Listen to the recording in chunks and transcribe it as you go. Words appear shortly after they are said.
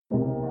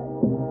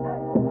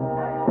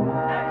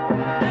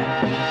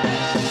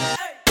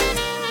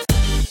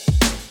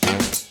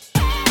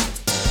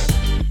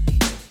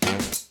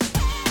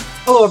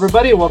Hello,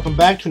 everybody, and welcome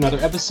back to another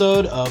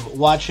episode of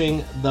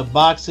Watching the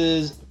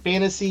Boxes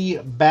Fantasy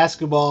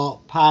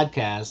Basketball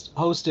Podcast,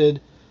 hosted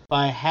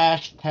by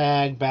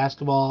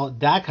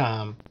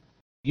 #basketball.com,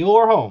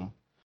 your home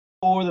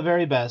for the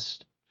very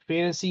best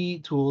fantasy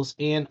tools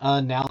and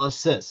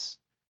analysis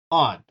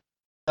on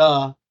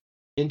the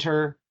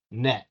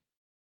internet,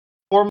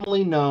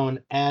 formerly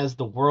known as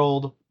the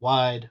World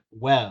Wide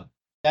Web.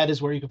 That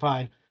is where you can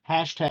find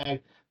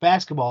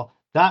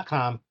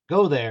 #basketball.com.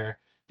 Go there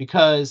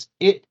because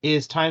it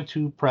is time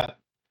to prep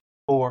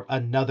for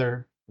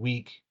another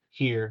week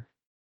here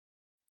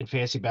in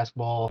fantasy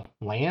basketball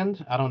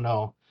land. I don't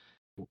know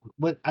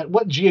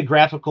what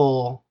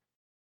geographical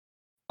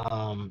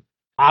um,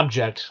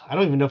 object. I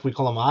don't even know if we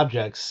call them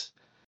objects.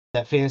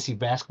 That fantasy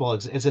basketball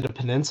is it a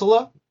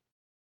peninsula?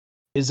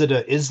 Is it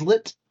a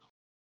islet?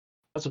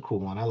 That's a cool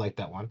one. I like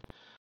that one.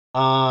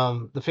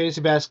 The fantasy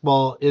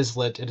basketball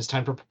islet. It is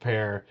time to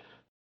prepare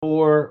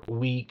for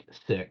week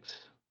 6.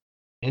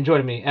 And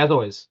joining me, as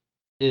always,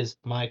 is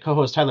my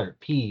co-host Tyler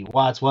P.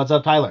 Watts. What's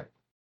up, Tyler?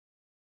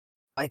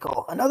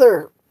 Michael,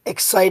 another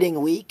exciting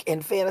week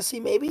in fantasy,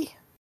 maybe.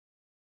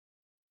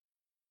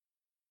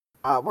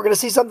 We're gonna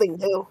see something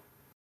new.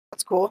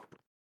 That's cool.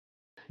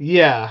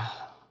 Yeah,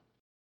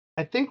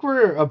 I think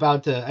we're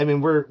about to. I mean,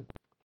 we're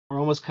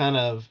almost kind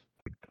of.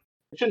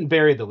 We shouldn't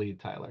bury the lead,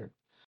 Tyler.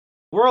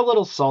 We're a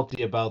little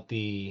salty about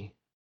the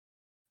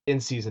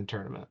in-season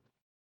tournament,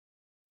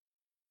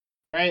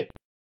 right?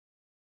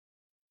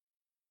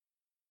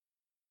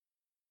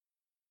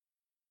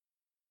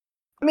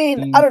 I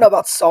mean, I The, don't know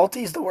about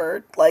salty is the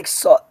word. Like,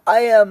 so I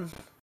am.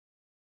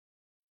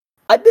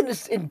 I've been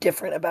just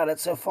indifferent about it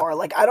so far.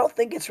 Like, I don't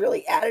think it's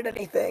really added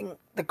anything.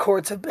 The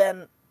courts have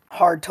been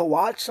hard to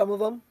watch, some of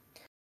them.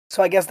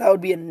 So I guess that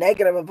would be a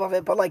negative above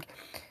it. But like,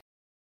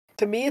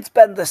 to me, it's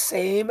been the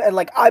same. And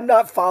like, I'm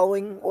not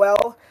following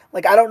well.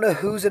 Like, I don't know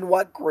who's in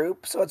what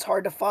group, so it's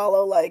hard to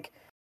follow. Like,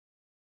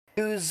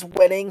 who's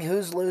winning,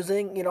 who's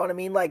losing. You know what I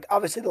mean? Like,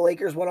 obviously, the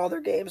Lakers won all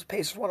their games,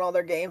 Pacers won all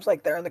their games.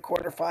 Like, they're in the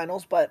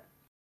quarterfinals, but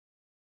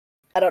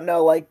I don't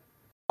know. Like,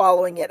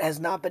 following it has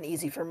not been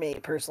easy for me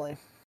personally.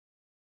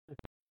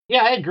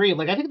 yeah, I agree.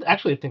 Like, I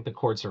think the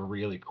courts are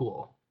really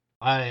cool.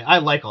 I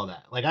like all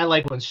that. Like, I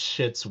like when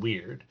shit's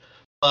weird,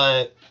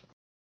 but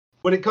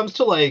when it comes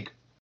to like,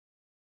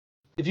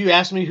 if you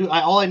ask me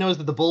all I know is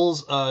that the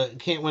Bulls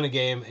can't win a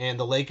game and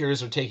the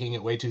Lakers are taking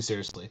it way too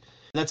seriously.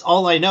 That's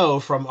all I know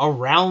from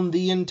around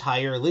the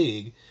entire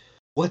league.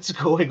 What's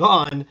going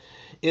on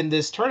in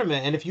this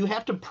tournament? And if you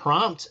have to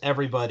prompt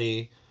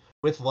everybody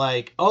with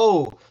like,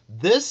 oh,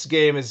 this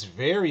game is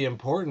very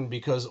important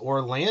because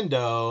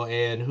Orlando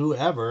and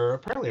whoever,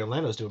 apparently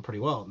Orlando's doing pretty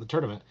well in the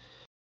tournament.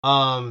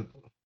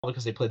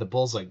 Because they played the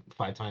Bulls like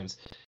 5 times.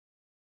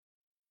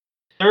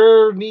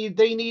 They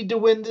need to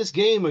win this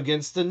game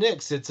against the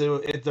Knicks.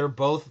 They're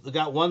both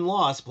got one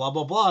loss, blah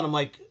blah blah. And I'm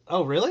like,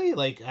 oh really?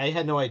 Like I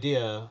had no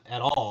idea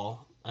at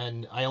all,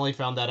 and I only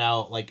found that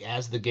out like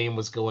as the game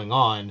was going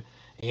on,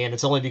 and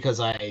it's only because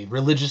I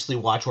religiously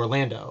watch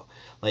Orlando.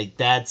 Like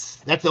that's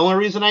the only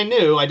reason I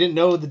knew. I didn't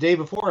know the day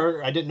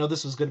before. I didn't know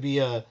this was going to be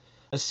a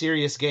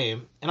serious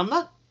game, and I'm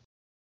not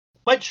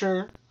quite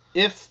sure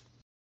if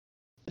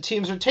the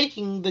teams are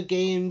taking the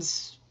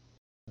games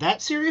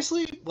that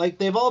seriously. Like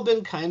they've all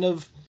been kind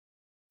of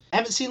I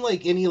haven't seen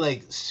like any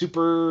like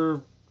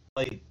super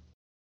like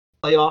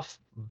playoff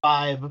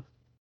vibe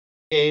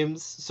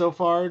games so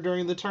far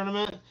during the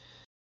tournament.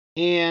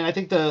 And I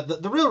think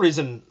the real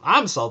reason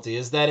I'm salty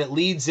is that it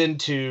leads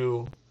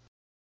into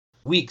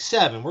week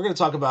 7. We're going to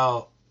talk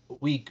about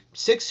week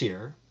 6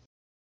 here,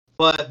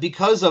 but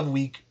because of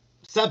week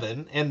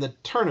 7 and the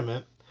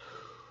tournament,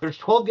 there's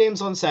 12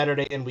 games on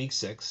Saturday in week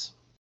 6.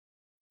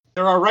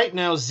 There are right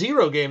now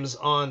 0 games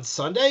on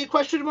Sunday?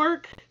 Question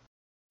mark.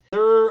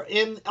 They're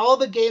in all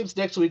the games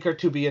next week are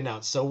to be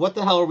announced. So what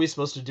the hell are we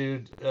supposed to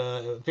do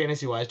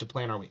fantasy wise to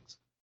plan our weeks?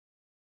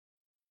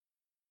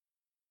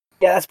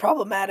 Yeah, that's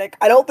problematic.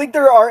 I don't think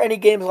there are any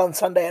games on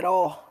Sunday at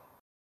all.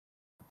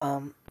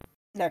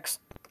 Next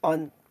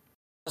on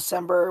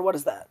December, what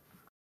is that?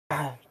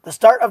 The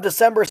start of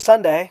December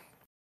Sunday.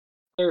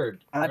 3rd,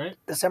 right?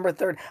 December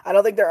 3rd. I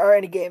don't think there are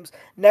any games.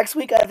 Next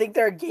week, I think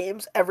there are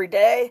games every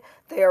day.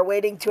 They are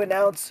waiting to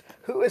announce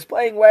who is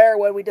playing where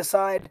when we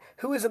decide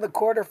who is in the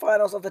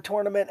quarterfinals of the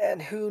tournament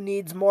and who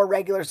needs more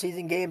regular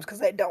season games because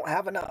they don't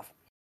have enough.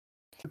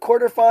 The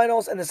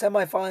quarterfinals and the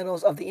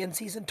semifinals of the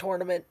in-season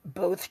tournament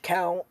both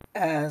count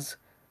as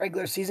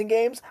regular season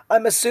games.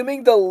 I'm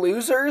assuming the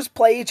losers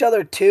play each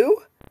other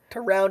too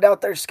to round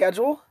out their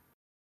schedule.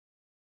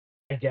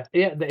 Yeah,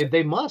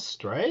 they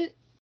must, right?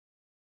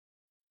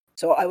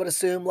 So I would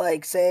assume,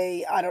 like,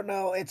 say, I don't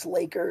know, it's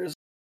Lakers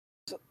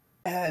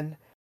and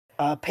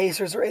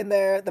Pacers are in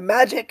there. The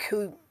Magic,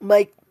 who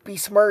might be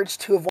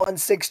smirched, who have won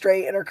 6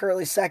 straight and are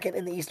currently second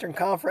in the Eastern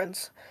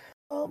Conference,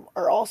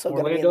 are also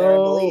going to be in there, I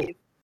believe.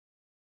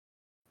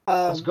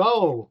 Let's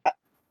go. I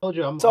told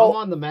you, I'm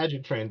on the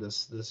Magic train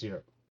this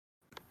year.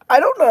 I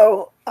don't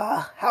know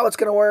how it's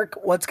going to work,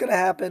 what's going to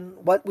happen,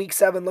 what Week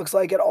 7 looks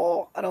like at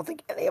all. I don't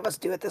think any of us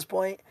do at this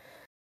point.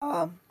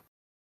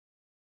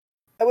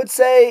 I would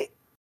say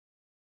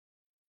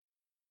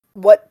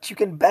what you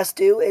can best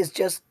do is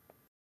just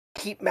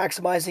keep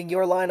maximizing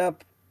your lineup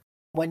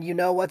when you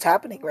know what's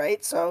happening,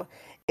 right? So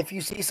if you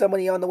see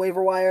somebody on the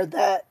waiver wire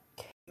that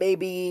may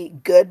be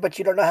good, but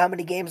you don't know how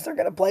many games they're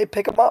going to play,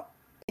 pick them up.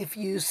 If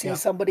you see Yeah.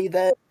 somebody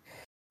that,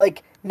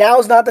 like,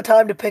 now's not the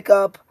time to pick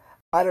up,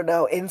 I don't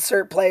know,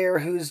 insert player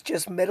who's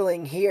just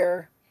middling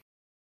here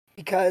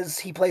because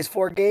he plays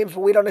 4 games,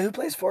 but we don't know who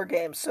plays 4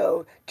 games.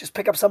 So just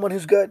pick up someone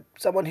who's good,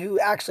 someone who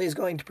actually is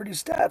going to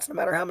produce stats no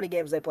matter how many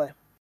games they play.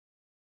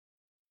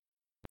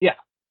 Yeah.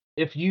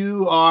 If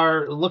you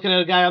are looking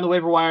at a guy on the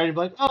waiver wire and you're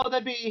like, oh,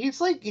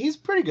 he's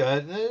pretty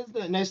good.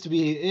 Nice to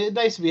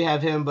be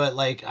have him, but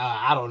like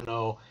I don't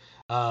know,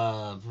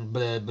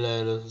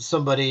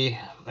 somebody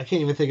I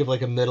can't even think of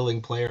like a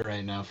middling player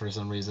right now for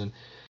some reason.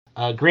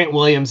 Grant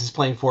Williams is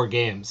playing 4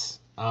 games.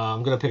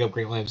 I'm gonna pick up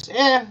Grant Williams.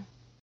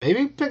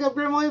 Maybe pick up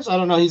Grant Williams. I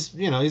don't know. He's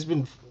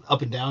been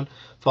up and down,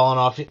 falling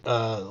off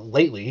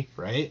lately,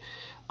 right?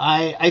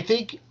 I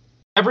think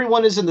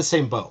everyone is in the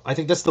same boat. I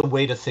think that's the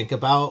way to think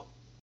about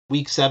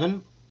week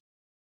 7.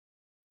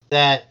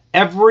 That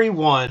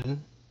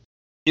everyone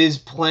is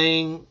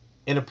playing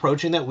and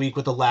approaching that week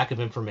with a lack of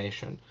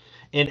information,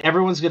 and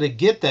everyone's gonna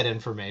get that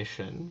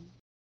information.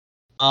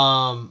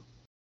 Um,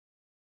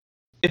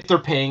 if they're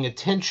paying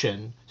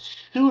attention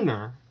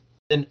sooner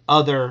than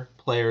other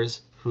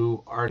players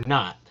who are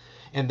not.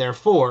 And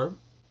therefore,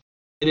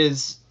 it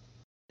is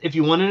if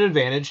you want an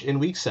advantage in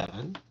week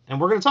 7, and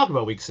we're going to talk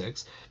about week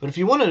 6, but if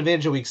you want an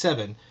advantage in week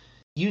 7,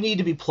 you need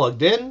to be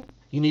plugged in.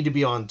 You need to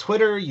be on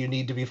Twitter. You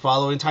need to be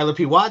following Tyler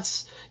P.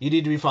 Watts. You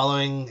need to be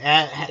following,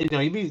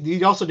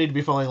 you also need to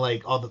be following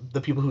like all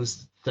the people who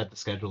set the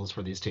schedules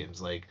for these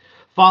teams. Like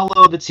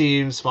follow the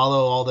teams,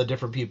 follow all the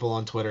different people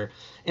on Twitter.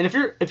 And if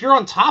you're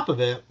on top of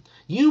it,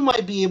 you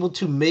might be able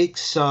to make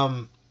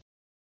some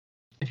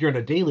if you're in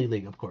a daily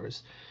league, of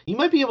course, you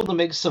might be able to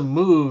make some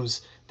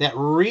moves that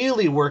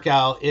really work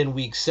out in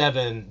week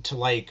 7 to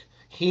like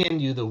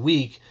hand you the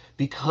week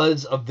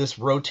because of this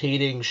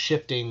rotating,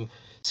 shifting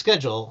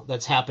schedule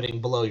that's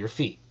happening below your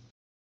feet.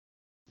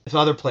 If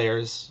other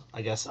players,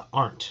 I guess,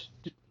 aren't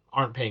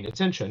paying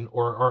attention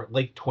or are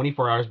like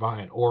 24 hours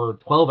behind or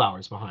 12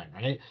 hours behind,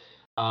 right?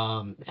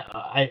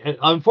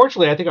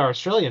 Unfortunately, I think our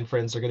Australian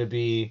friends are going to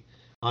be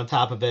on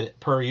top of it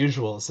per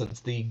usual since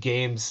the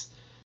games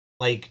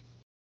like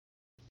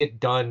get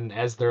done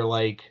as they're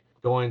like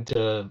going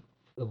to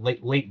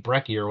late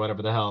brekkie or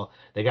whatever the hell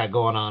they got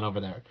going on over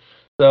there.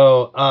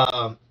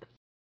 So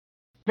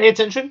pay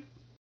attention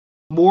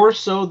more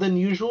so than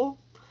usual.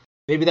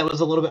 Maybe that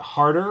was a little bit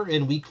harder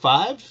in week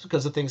 5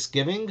 because of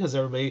Thanksgiving, because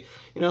everybody,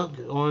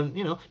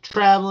 going,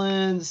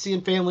 traveling,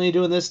 seeing family,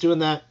 doing this, doing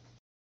that.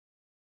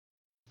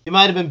 It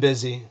might have been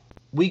busy.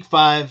 Week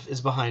 5 is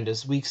behind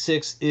us. Week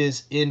 6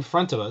 is in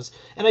front of us.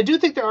 And I do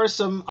think there are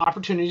some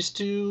opportunities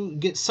to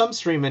get some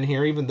stream in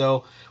here, even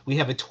though we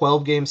have a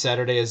 12-game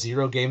Saturday, a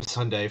 0-game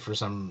Sunday for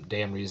some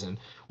damn reason.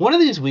 One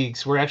of these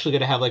weeks, we're actually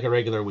going to have like a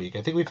regular week.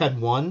 I think we've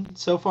had one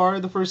so far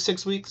the first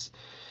 6 weeks.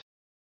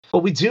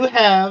 But we do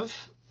have,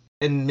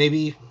 and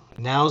maybe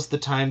now's the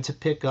time to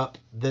pick up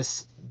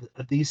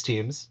these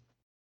teams.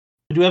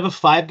 We do have a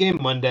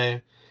 5-game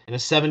Monday and a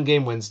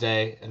 7-game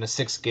Wednesday and a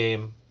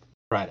 6-game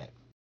Friday.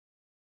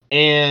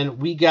 And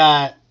we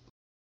got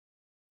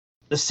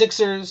the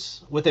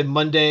Sixers with a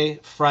Monday,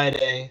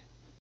 Wednesday,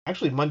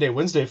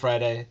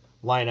 Friday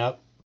lineup.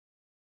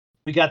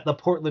 We got the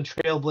Portland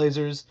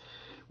Trailblazers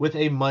with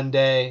a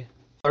Monday,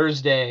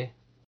 Thursday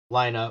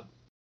lineup.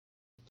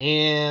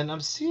 And I'm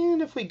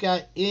seeing if we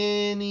got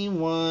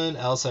anyone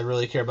else I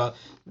really care about.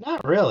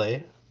 Not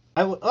really.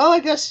 I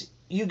guess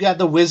you got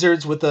the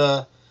Wizards with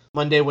a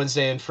Monday,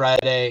 Wednesday, and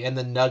Friday, and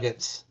the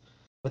Nuggets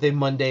with a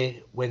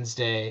Monday,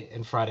 Wednesday,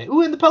 and Friday.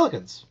 Ooh, and the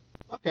Pelicans.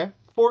 Okay.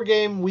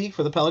 4-game week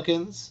for the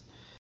Pelicans.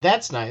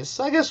 That's nice.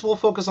 I guess we'll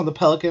focus on the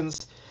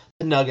Pelicans,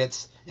 the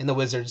Nuggets, and the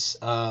Wizards.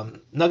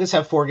 Nuggets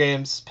have 4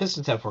 games.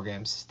 Pistons have 4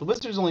 games. The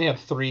Wizards only have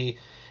 3.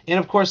 And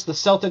of course, the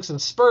Celtics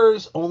and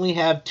Spurs only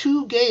have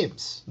 2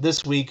 games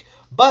this week,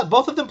 but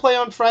both of them play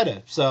on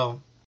Friday. So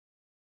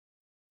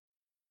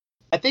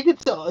I think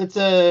it's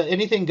a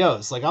anything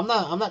goes. Like I'm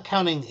not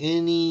counting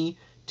any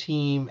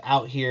team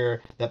out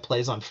here that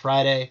plays on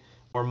Friday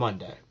or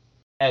Monday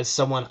as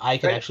someone I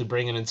can actually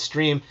bring in and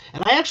stream.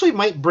 And I actually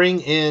might bring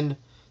in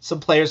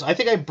some players. I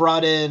think I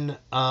brought in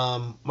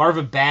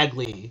Marvin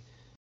Bagley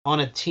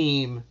on a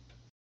team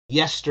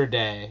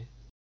yesterday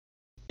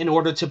in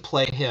order to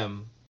play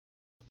him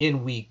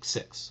in week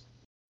 6.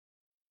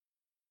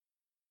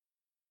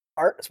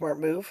 Smart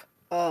move.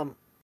 You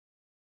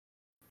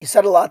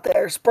said a lot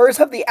there. Spurs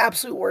have the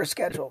absolute worst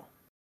schedule.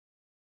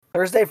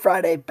 Thursday,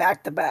 Friday,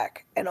 back to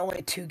back, and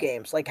only 2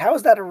 games. Like, how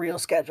is that a real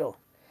schedule?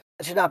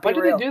 It should not be real.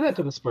 Why did they do that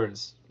to the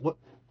Spurs?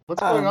 What's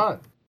going on?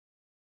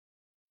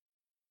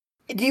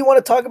 Do you want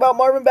to talk about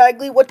Marvin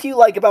Bagley? What do you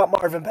like about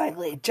Marvin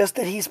Bagley? Just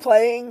that he's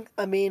playing?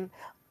 I mean,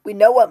 we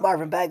know what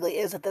Marvin Bagley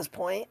is at this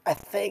point, I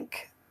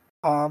think.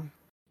 I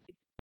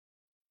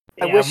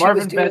wish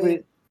Marvin he was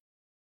doing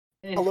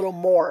a little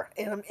more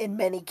in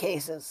many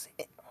cases.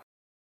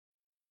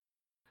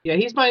 Yeah,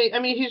 he's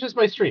just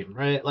my stream,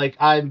 right? Like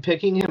I'm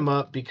picking him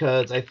up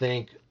because I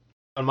think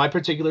on my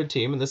particular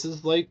team, and this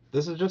is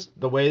just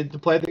the way to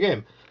play the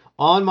game.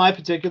 On my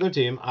particular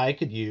team, I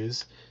could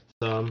use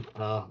some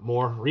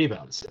more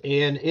rebounds.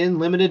 And in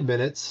limited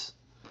minutes,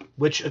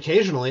 which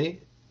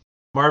occasionally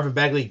Marvin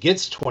Bagley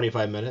gets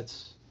 25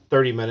 minutes,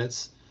 30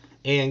 minutes,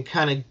 and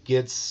kind of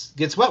gets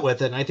wet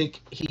with it. And I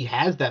think he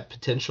has that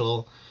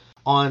potential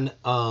on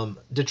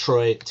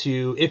Detroit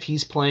to, if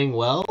he's playing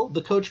well,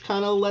 the coach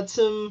kind of lets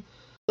him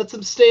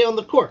stay on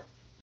the court.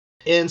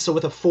 And so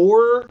with a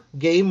 4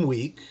 game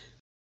week,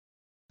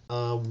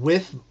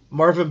 with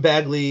Marvin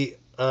Bagley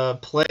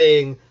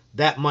playing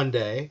that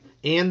Monday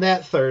and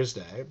that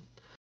Thursday,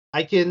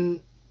 I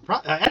can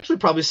actually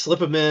probably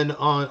slip him in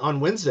on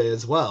Wednesday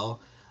as well.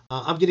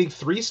 I'm getting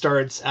 3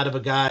 starts out of a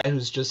guy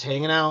who's just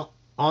hanging out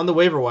on the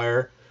waiver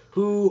wire,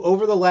 who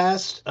over the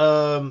last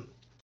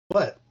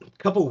what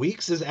couple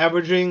weeks is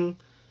averaging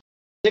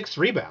 6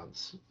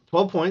 rebounds,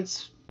 12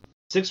 points,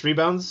 6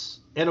 rebounds,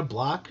 and a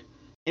block,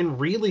 and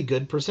really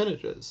good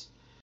percentages.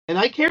 And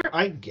I care.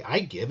 I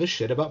give a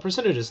shit about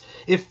percentages.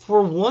 If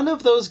for one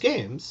of those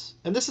games,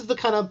 and this is the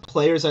kind of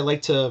players I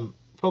like to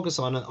focus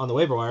on the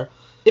waiver wire,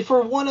 if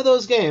for one of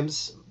those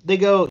games they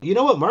go, you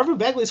know what, Marvin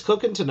Bagley's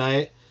cooking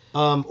tonight,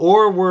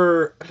 or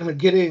we're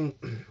getting,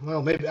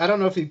 well, maybe I don't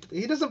know if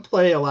he doesn't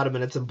play a lot of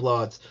minutes in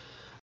blowouts,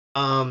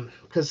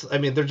 because I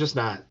mean they're just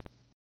not,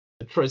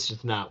 Detroit's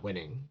just not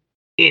winning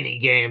any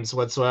games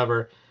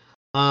whatsoever.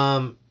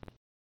 Um,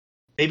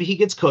 Maybe he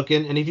gets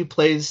cooking, and if he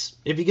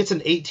gets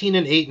an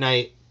 18-8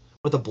 night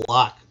with a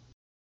block,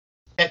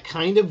 that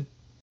kind of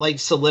like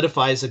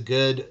solidifies a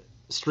good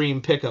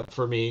stream pickup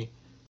for me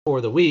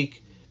for the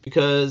week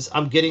because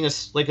I'm getting a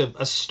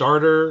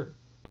starter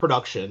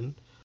production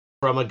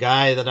from a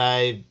guy that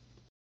I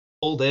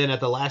pulled in at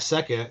the last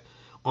second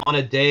on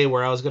a day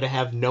where I was going to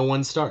have no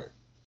one start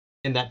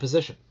in that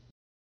position.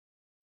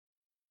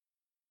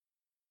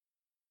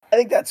 I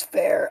think that's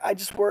fair. I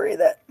just worry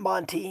that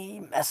Monty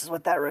messes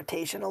with that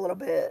rotation a little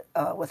bit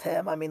with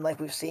him. I mean, like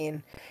we've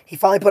seen, he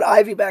finally put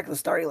Ivy back in the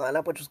starting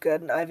lineup, which was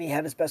good. And Ivy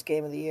had his best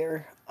game of the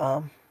year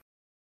on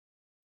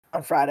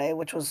Friday,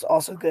 which was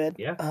also good.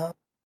 Yeah,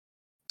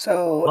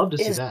 So love to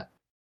see that.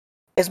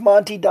 is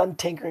Monty done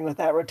tinkering with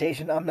that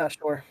rotation? I'm not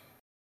sure.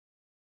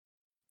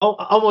 Oh,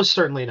 almost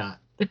certainly not.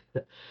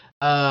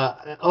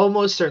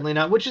 Almost certainly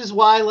not. Which is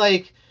why,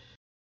 like,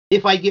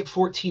 if I get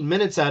 14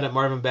 minutes out of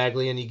Marvin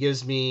Bagley and he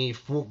gives me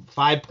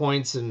 5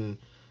 points and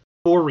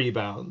 4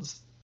 rebounds,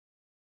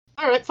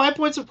 all right, 5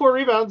 points and 4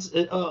 rebounds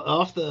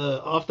off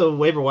the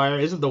waiver wire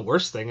isn't the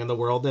worst thing in the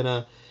world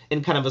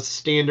in kind of a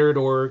standard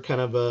or kind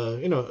of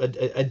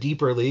a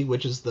deeper league,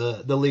 which is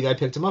the league I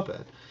picked him up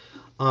in.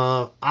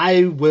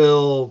 I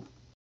will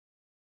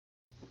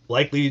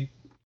likely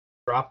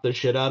drop the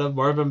shit out of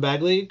Marvin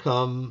Bagley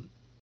come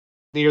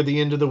near the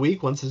end of the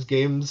week once his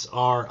games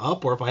are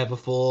up, or if I have a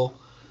full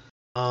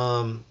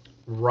um,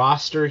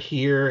 roster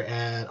here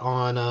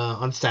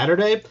on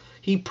Saturday.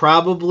 He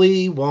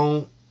probably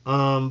won't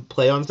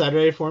play on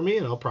Saturday for me,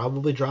 and I'll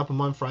probably drop him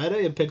on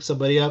Friday and pick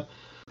somebody up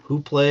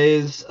who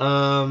plays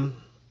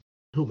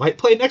who might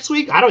play next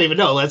week. I don't even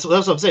know. That's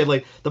what I'm saying.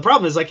 Like the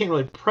problem is I can't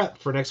really prep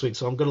for next week,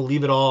 so I'm gonna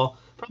leave it all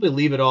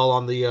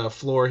on the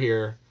floor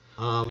here.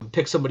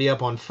 Pick somebody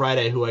up on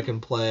Friday who I can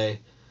play,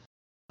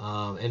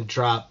 and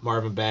drop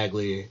Marvin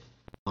Bagley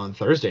on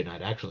Thursday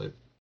night. Actually,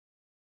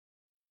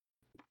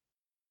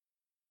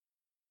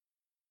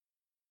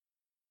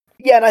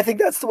 Yeah, and I think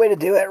that's the way to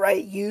do it,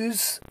 right?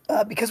 Use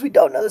because we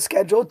don't know the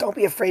schedule. Don't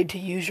be afraid to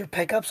use your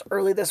pickups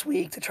early this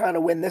week to try to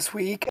win this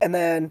week, and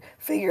then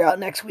figure out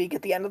next week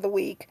at the end of the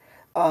week.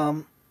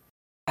 Um,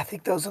 I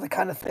think those are the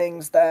kind of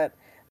things that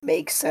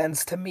make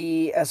sense to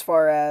me as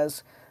far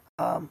as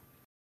um,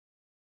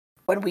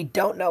 when we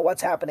don't know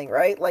what's happening,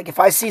 right? Like if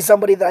I see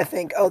somebody that I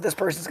think, oh, this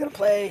person's going to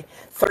play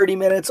 30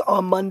 minutes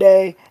on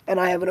Monday and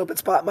I have an open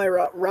spot in my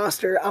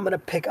roster, I'm going to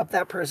pick up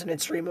that person and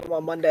stream them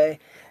on Monday.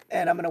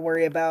 And I'm going to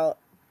worry about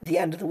the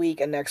end of the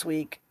week and next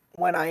week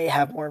when I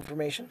have more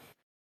information.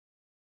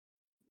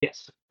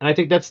 yes, and I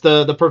think that's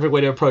the perfect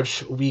way to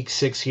approach week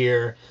 6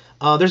 here.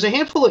 There's a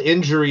handful of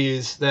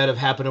injuries that have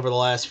happened over the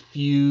last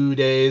few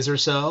days or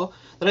so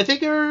that I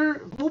think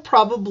will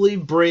probably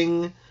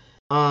bring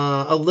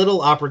a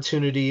little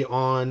opportunity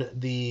on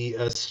the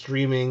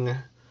streaming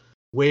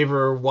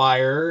waiver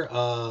wire.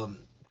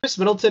 Chris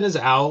Middleton is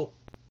out,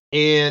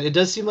 and it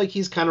does seem like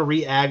he's kind of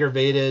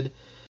re-aggravated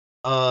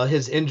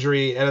his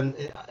injury, and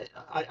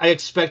I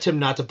expect him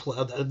not to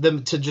play,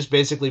 them to just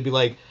basically be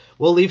like,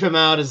 we'll leave him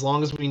out as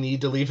long as we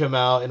need to leave him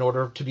out in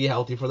order to be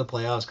healthy for the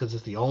playoffs because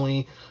it's the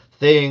only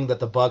thing that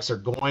the Bucks are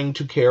going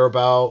to care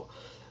about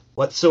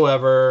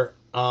whatsoever.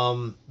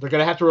 They're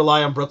gonna have to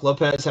rely on Brook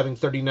Lopez having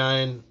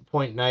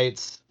 39-point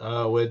nights,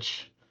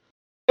 which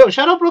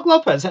shout out Brook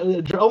Lopez,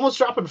 almost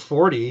dropping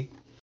 40.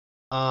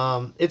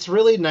 It's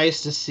really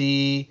nice to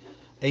see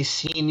a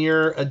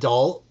senior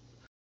adult.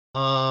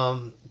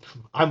 um,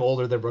 I'm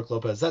older than Brook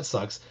Lopez. That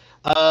sucks.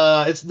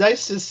 It's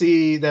nice to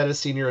see that a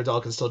senior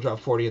adult can still drop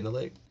 40 in the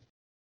league.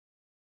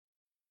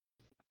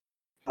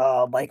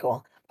 Oh,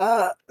 Michael.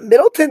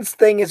 Middleton's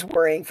thing is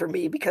worrying for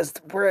me because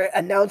we're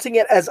announcing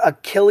it as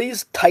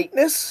Achilles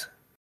tightness.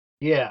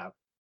 Yeah.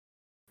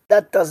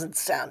 That doesn't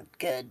sound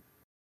good.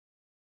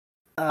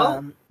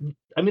 Well,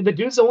 I mean, the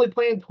dude's only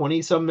playing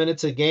 20 some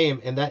minutes a game,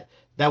 and that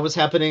was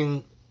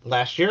happening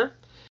last year,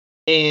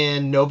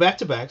 and no back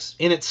to backs,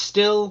 and it's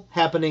still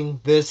happening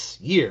this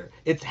year.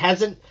 It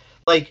hasn't,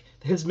 like,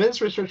 his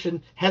minutes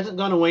restriction hasn't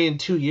gone away in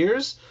 2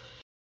 years.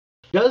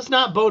 Does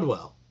not bode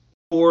well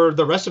for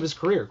the rest of his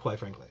career, quite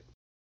frankly.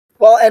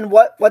 Well, and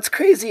what's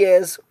crazy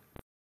is,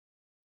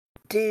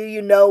 do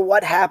you know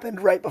what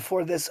happened right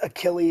before this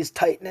Achilles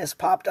tightness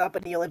popped up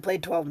and he only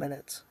played 12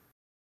 minutes?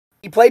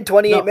 He played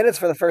 28 No, minutes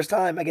for the first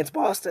time against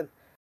Boston.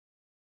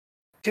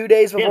 2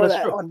 days yeah, before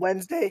that's that, true. on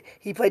Wednesday,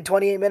 he played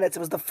 28 minutes. It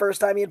was the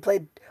first time he had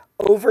played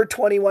over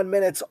 21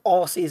 minutes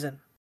all season.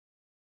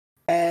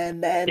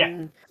 And Yeah,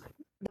 then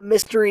the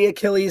mystery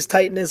Achilles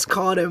tightness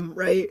caught him,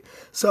 right?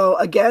 So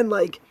again,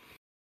 like,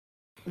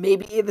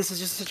 maybe this is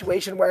just a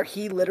situation where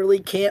he literally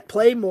can't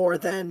play more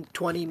than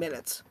 20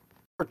 minutes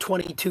or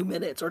 22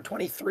 minutes or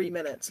 23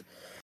 minutes,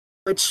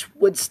 which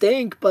would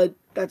stink, but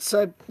that's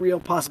a real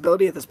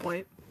possibility at this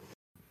point.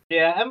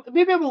 yeah.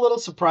 Maybe I'm a little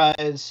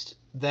surprised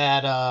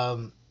that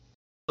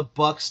the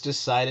Bucks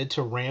decided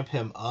to ramp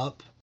him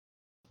up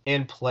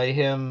and play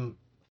him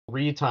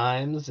 3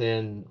 times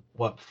in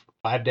what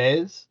 5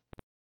 days.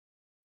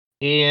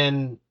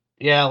 And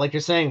yeah, like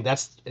you're saying,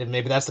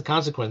 maybe that's the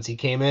consequence. He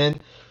came in,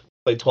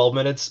 played 12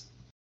 minutes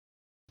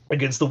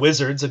against the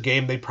Wizards, a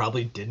game they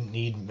probably didn't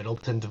need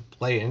Middleton to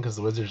play in because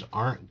the Wizards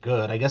aren't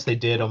good. I guess they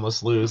did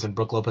almost lose, and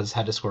Brook Lopez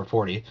had to score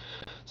 40,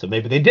 so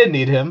maybe they did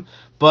need him.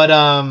 But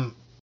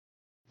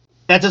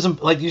that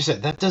doesn't, like you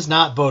said, that does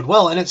not bode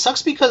well, and it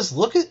sucks because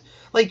look at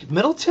like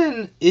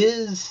Middleton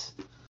is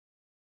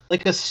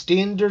like a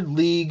standard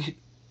league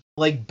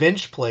like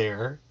bench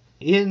player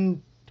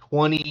in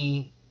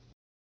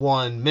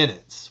 21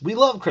 minutes. We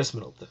love Chris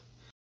Middleton.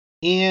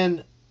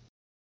 And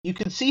you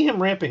can see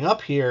him ramping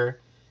up here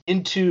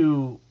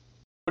into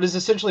what is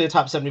essentially a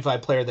top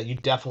 75 player that you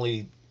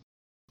definitely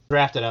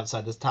drafted outside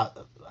of the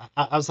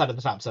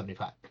top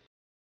 75.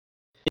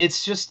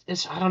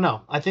 It's I don't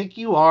know. I don't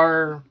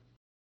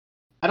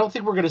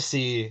think we're going to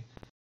see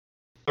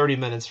 30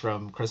 minutes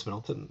from Chris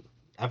Middleton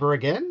ever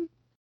again.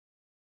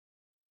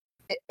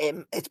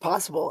 It's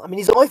possible. I mean,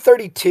 he's only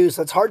 32,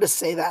 so it's hard to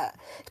say that,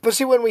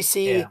 especially when we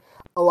see Yeah.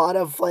 a lot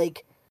of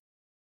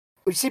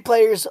we see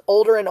players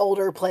older and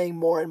older playing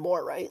more and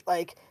more, right?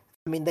 Like,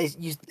 I mean, they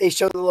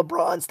show the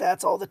LeBron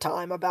stats all the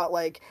time about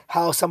like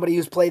how somebody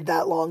who's played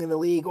that long in the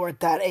league or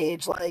at that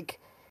age, like,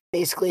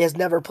 basically has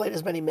never played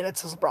as many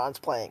minutes as LeBron's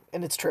playing,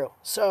 and it's true.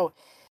 So,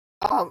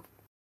 um,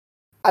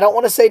 I don't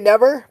want to say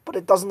never, but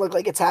it doesn't look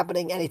like it's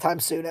happening anytime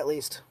soon, at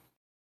least.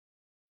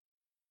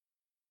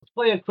 Let's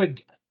play a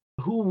quick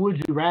who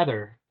would you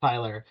rather,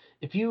 Tyler?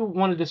 If you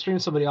wanted to stream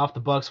somebody off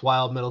the Bucks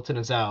while Middleton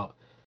is out,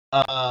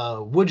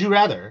 would you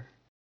rather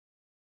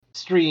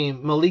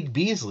stream Malik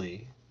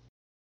Beasley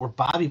or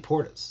Bobby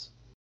Portis?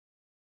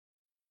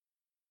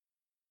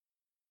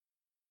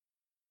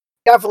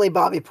 Definitely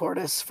Bobby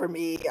Portis for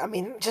me. I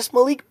mean, just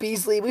Malik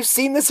Beasley. We've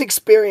seen this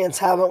experience,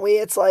 haven't we?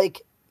 It's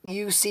like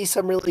you see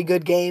some really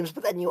good games,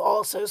 but then you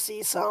also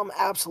see some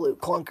absolute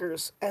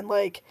clunkers. And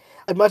like,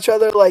 I'd much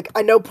rather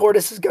I know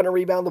Portis is going to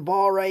rebound the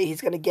ball, right?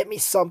 He's going to get me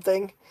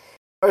something.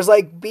 Whereas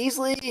like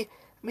Beasley, I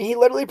mean, he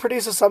literally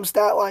produces some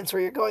stat lines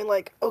where you're going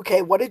like,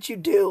 okay, what did you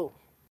do?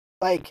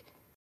 Like,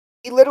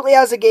 he literally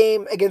has a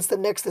game against the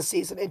Knicks this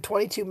season. In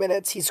 22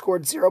 minutes, he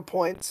scored 0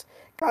 points,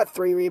 got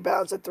 3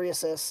 rebounds and 3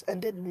 assists,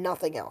 and did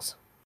nothing else.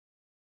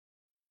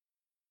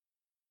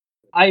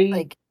 I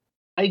Like,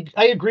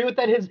 I agree with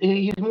that.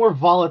 He's more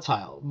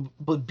volatile,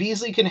 but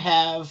Beasley can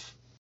have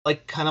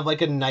like kind of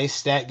like a nice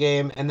stat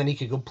game, and then he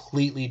could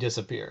completely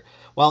disappear.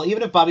 While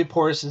even if Bobby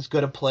Portis is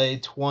going to play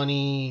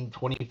 20,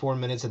 24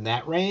 minutes in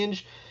that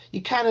range,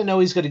 you kind of know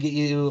he's going to get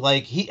you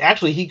like he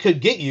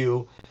could get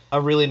you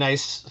a really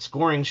nice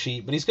scoring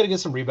sheet, but he's going to get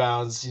some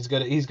rebounds. He's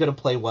going to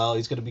play well.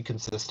 He's going to be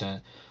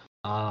consistent.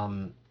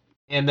 Um,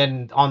 and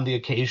then on the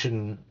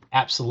occasion,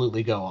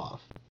 absolutely go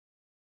off.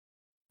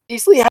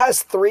 Beasley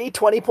has 3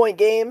 20-point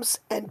games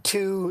and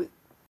 2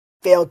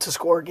 failed to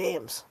score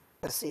games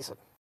this season.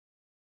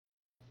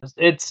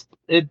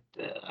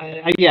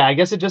 Yeah, I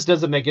guess it just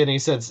doesn't make any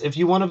sense. If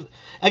you want to,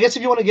 I guess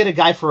if you want to get a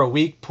guy for a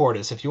week,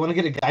 Portis. If you want to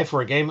get a guy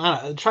for a game,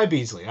 try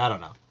Beasley. I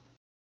don't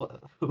know.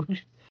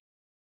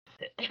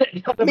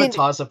 Kind I of a mean,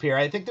 toss up here.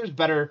 I think there's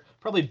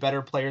probably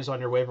better players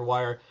on your waiver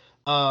wire.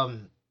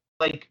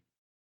 Like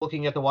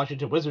looking at the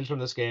Washington Wizards from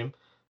this game,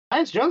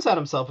 Tyus Jones had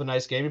himself a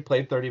nice game. He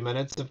played 30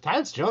 minutes. If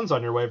Tyus Jones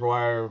on your waiver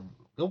wire,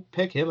 go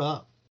pick him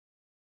up.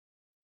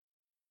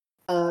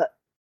 uh,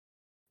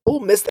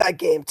 Poole missed that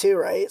game too,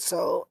 right?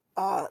 So,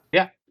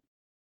 Yeah.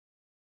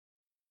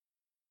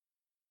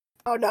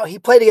 oh no, he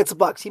played against the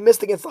Bucks. He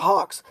missed against the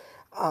Hawks.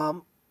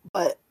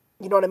 But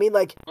you know what I mean?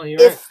 Like, Well,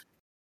 you're right.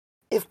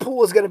 if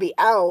Poole is going to be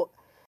out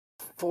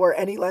for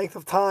any length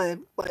of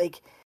time,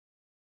 like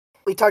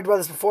we talked about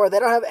this before, they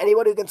don't have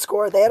anyone who can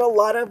score. They had a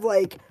lot of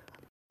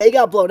They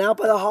got blown out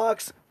by the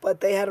Hawks, but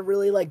they had a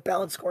really like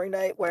balanced scoring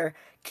night where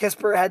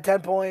Kispert had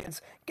 10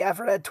 points,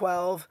 Gafford had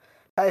 12,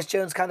 Tyus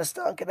Jones kind of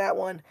stunk in that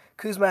one.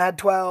 Kuzma had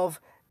 12.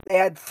 They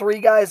had four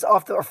guys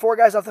off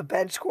the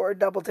bench scored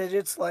double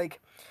digits. Like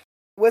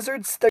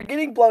Wizards, they're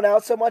getting blown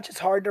out so much it's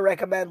hard to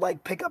recommend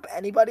like pick up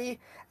anybody.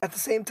 At the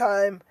same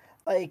time,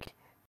 like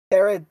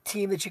they're a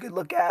team that you could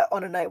look at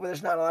on a night where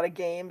there's not a lot of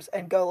games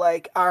and go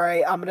like, all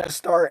right, I'm gonna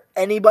start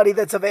anybody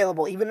that's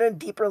available, even in a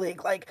deeper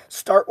league. Like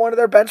start one of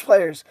their bench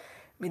players.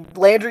 I mean,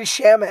 Landry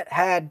Shamet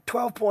had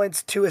 12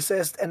 points, 2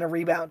 assists, and a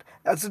rebound.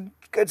 That's a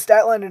good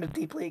stat line in a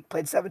deep league.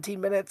 Played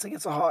 17 minutes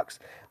against the Hawks.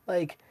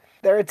 Like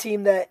they're a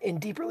team that in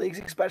deeper leagues,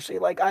 especially,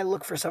 like I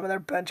look for some of their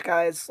bench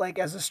guys like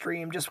as a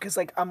stream, just because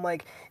like I'm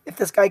like, if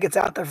this guy gets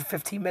out there for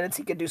 15 minutes,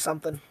 he could do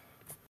something.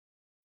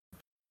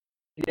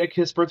 Yeah,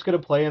 Kispert's going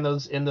to play in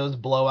those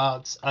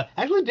blowouts.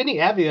 Actually, Denny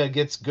Avia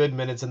gets good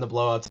minutes in the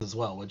blowouts as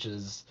well, which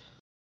is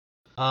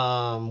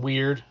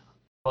weird.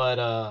 But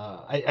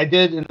I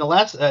did in the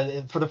last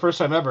for the first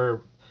time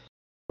ever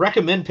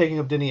recommend picking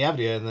up Denny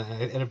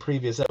Avdia in a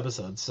previous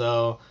episode.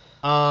 So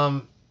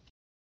I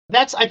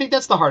think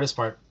that's the hardest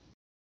part.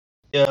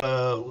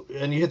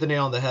 And you hit the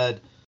nail on the head.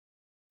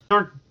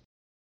 They're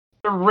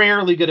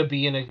rarely going to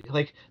be in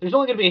there's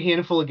only going to be a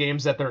handful of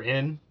games that they're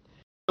in.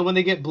 So when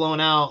they get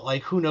blown out,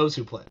 like who knows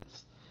who plays?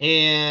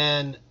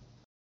 And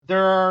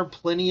there are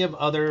plenty of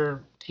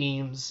other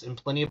teams and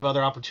plenty of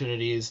other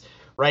opportunities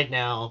right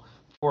now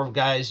for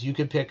guys you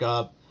could pick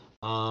up,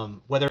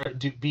 whether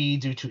it be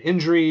due to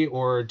injury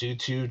or due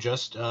to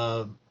just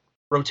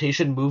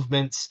rotation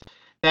movements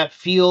that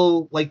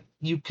feel like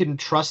you can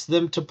trust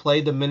them to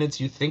play the minutes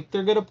you think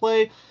they're going to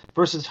play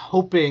versus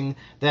hoping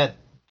that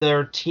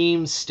their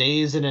team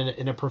stays in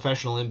a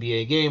professional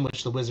NBA game,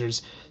 which the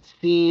Wizards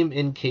seem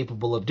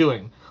incapable of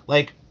doing.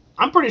 Like,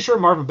 I'm pretty sure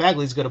Marvin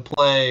Bagley's going to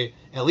play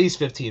at least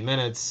 15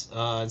 minutes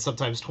and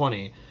sometimes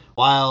 20.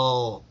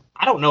 While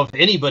I don't know if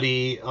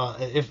anybody,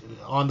 if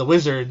on the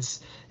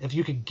Wizards, if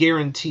you could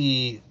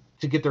guarantee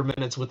to get their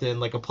minutes within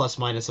like a plus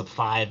minus of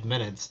 5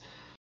 minutes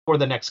for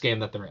the next game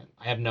that they're in.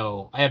 I have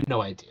no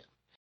idea.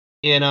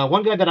 And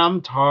one guy that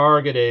I'm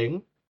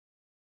targeting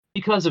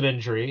because of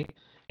injury,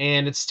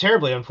 and it's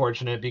terribly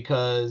unfortunate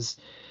because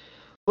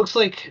looks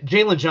like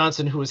Jalen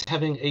Johnson, who is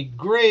having a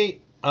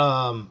great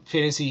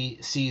fantasy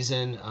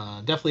season,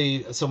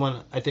 definitely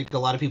someone I think a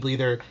lot of people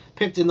either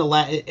picked in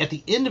at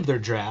the end of their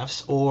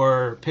drafts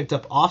or picked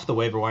up off the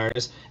waiver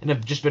wires and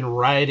have just been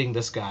riding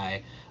this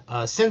guy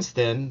since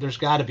then. There's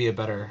got to be a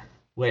better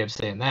way of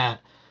saying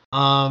that.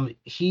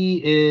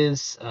 He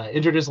is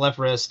injured his left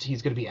wrist.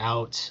 He's going to be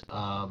out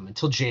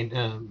until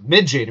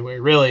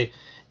mid-January, really,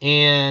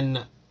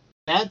 and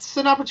that's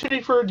an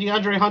opportunity for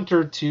DeAndre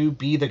Hunter to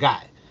be the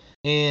guy.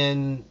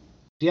 And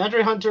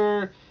DeAndre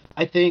Hunter,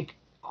 I think,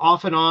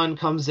 off and on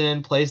comes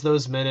in, plays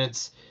those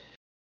minutes.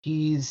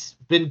 He's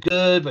been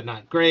good, but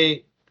not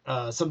great.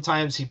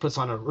 Sometimes he puts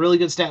on a really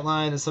good stat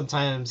line, and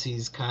sometimes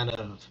he's kind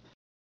of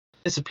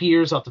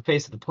disappears off the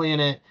face of the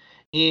planet.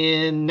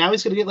 And now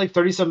he's going to get like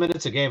 30 some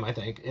minutes a game, I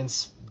think. And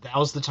that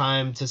was the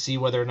time to see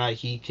whether or not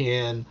he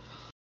can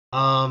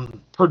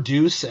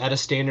produce at a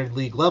standard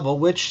league level,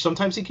 which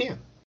sometimes he can.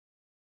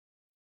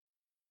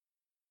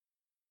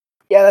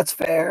 Yeah, that's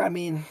fair. I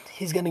mean,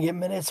 he's going to get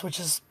minutes, which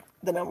is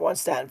the number one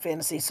stat in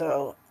fantasy.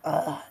 So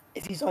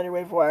if he's on your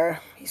waiver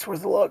wire, he's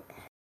worth a look.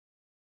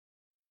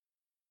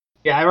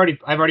 Yeah,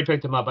 I've already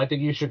picked him up. I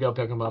think you should go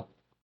pick him up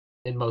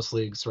in most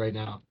leagues right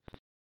now.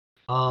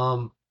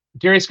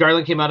 Darius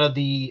Garland came out of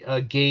the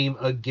game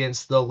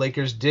against the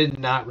Lakers, did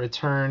not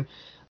return.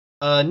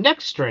 Neck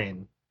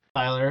strain,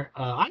 Tyler.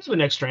 I have a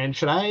neck strain.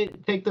 Should I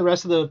take the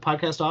rest of the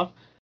podcast off?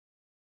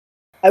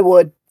 I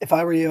would. If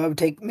I were you, I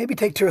would maybe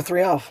take 2 or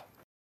 3 off.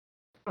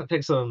 I'm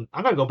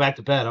gonna go back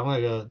to bed. I'm gonna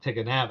go take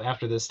a nap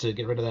after this to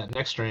get rid of that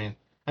neck strain.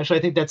 Actually,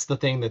 I think that's the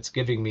thing that's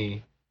giving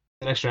me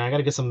the neck strain. I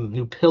gotta get some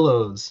new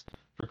pillows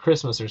for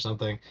Christmas or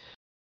something.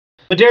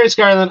 But Darius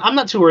Garland, I'm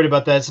not too worried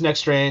about that. It's neck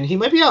strain. He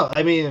might be out.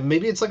 I mean,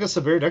 maybe it's like a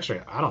severe neck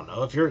strain. I don't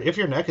know. If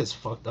your neck is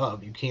fucked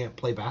up, you can't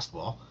play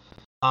basketball.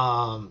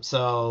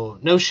 So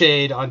no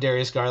shade on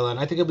Darius Garland.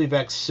 I think he'll be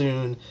back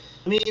soon.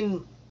 I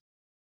mean,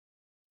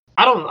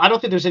 I don't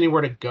think there's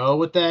anywhere to go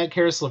with that.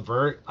 Caris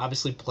LeVert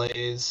obviously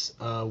plays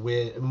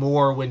with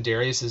more when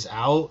Darius is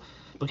out.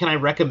 But can I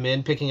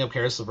recommend picking up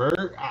Caris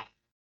LeVert?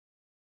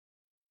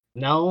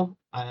 No.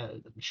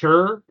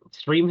 Sure.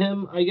 Stream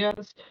him, I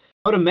guess.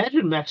 I would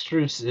imagine Max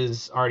Strus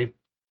is already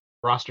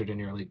rostered in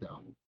your league,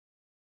 though.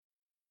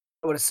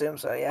 I would assume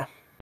so, yeah.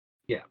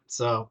 Yeah.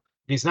 So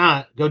if he's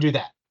not, go do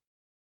that.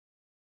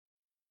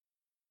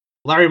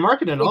 Larry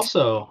Markkinen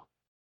also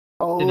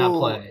did not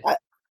play.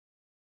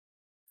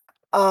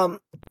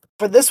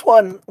 For this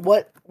one,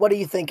 what are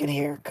you thinking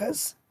here?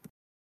 Because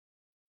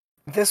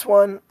this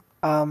one,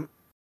 and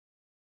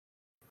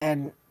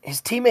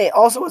his teammate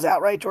also was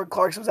out, right? Jordan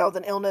Clarkson was out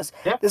with an illness.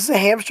 Yeah. This is a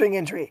hamstring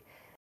injury.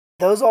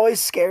 Those always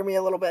scare me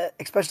a little bit,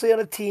 especially on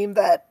a team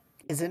that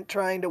isn't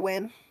trying to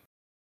win.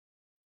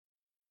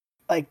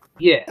 Like,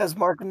 yeah, does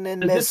Markkinen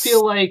miss? Does this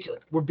feel like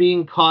we're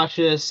being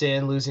cautious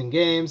and losing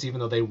games, even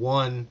though they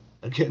won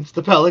against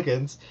the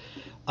Pelicans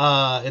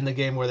in the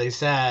game where they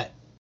sat.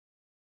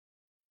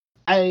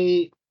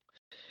 I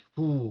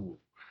ooh,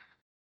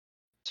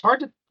 it's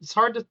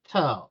hard to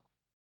tell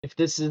if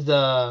this is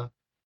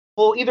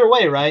well, either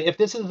way, right? If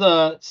this is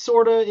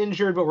sort of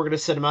injured, but we're going to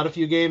sit him out a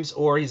few games,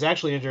 or he's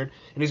actually injured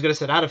and he's going to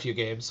sit out a few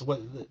games, what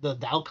the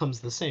outcome's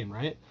the same,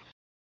 right?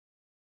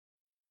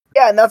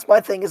 Yeah, and that's my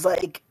thing is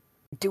like,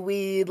 do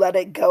we let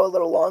it go a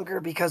little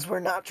longer because we're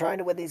not trying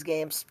to win these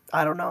games?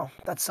 I don't know.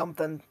 That's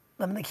something.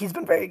 I mean, like, he's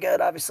been very good,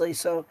 obviously.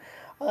 So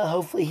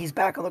hopefully he's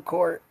back on the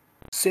court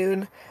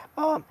soon.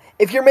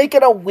 If you're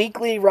making a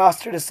weekly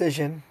roster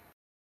decision,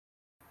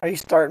 are you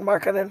starting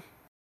Markkanen?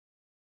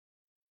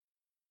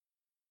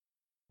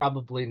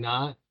 Probably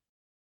not.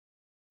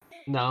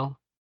 No,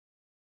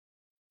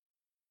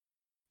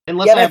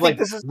 unless Yeah, and I I have think like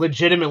this is.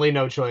 legitimately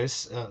no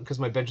choice because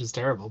my bench is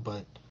terrible.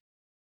 But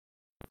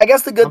I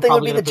guess the good I'm thing would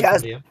probably be gonna the put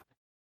Jazz. somebody in.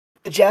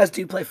 The Jazz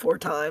do play 4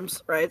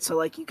 times, right? So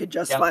like you could Yep.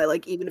 justify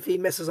like even if he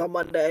misses on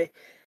Monday,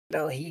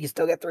 he can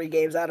still get 3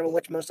 games out of it,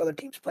 which most other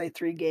teams play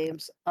 3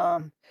 games.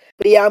 But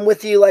yeah, I'm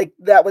with you. Like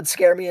that would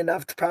scare me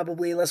enough to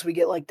probably, unless we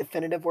get like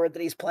definitive word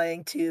that he's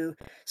playing, to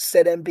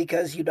sit him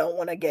because you don't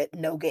want to get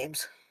no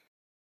games.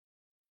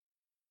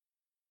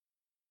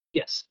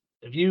 Yes.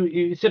 If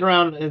you sit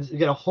around and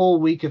get a whole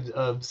week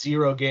of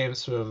 0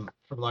 games from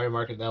Larry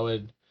Market,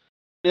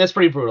 that's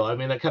pretty brutal. I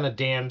mean, that kind of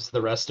damns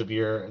the rest of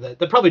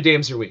that probably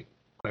damns your week,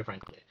 quite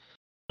frankly.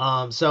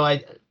 So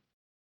I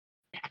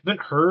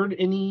haven't heard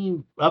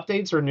any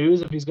updates or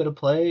news if he's going to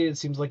play. It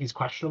seems like he's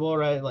questionable,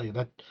 right? Like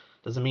that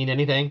doesn't mean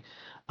anything.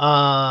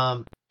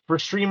 For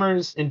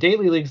streamers in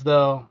daily leagues,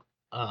 though,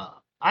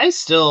 I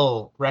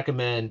still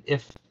recommend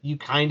if you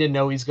kind of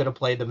know he's going to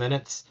play the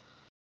minutes,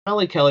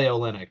 probably Kelly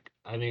Olynyk.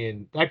 I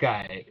mean, that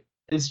guy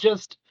is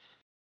just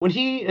when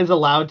he is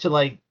allowed to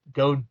like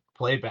go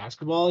play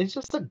basketball, he's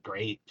just a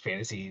great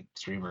fantasy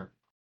streamer.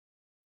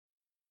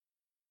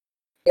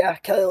 Yeah,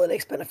 Kelly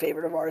Olynyk's been a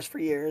favorite of ours for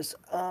years.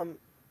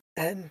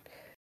 And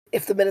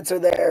if the minutes are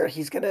there,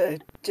 he's gonna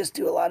just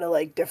do a lot of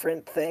like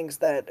different things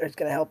that are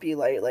gonna help you.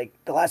 Like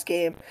the last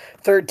game,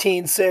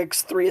 13,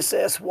 6, 3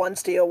 assists, 1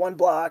 steal, 1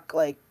 block,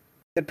 like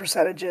good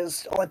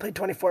percentages. Only played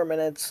 24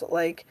 minutes.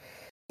 Like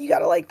you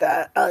gotta like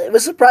that. It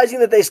was surprising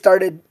that they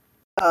started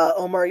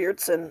Omar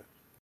Yurtseven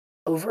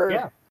over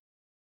Yeah.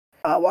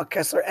 Walker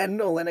Kessler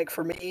and Olynyk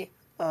for me.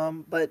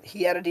 But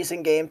he had a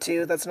decent game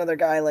too. That's another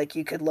guy like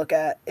you could look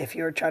at if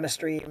you're trying to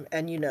stream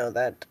and you know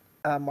that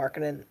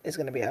Markkanen is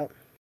going to be out.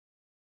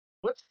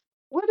 What's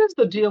what is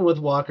the deal with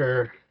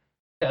Walker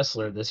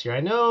Kessler this year? I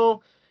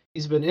know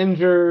he's been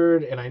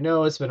injured, and I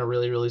know it's been a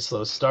really, really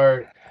slow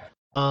start.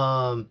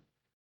 Um,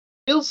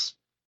 feels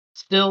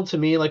still to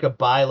me like a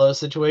buy low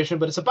situation,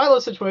 but it's a buy low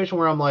situation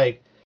where I'm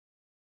like,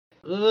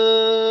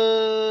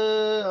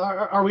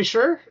 are we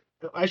sure?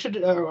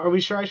 Are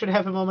we sure I should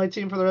have him on my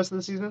team for the rest of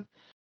the season?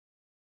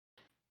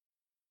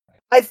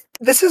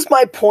 This is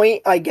my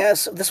point, I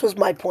guess. This was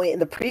my point in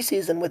the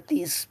preseason with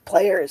these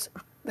players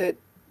that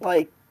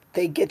like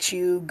they get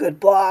you good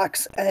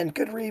blocks and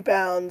good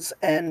rebounds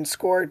and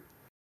score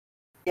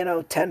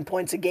 10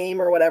 points a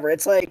game or whatever.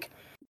 It's like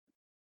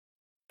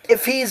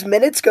if his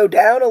minutes go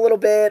down a little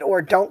bit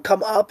or don't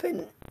come up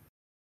in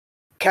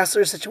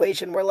Kessler's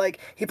situation where like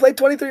he played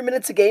 23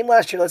 minutes a game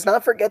last year, let's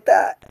not forget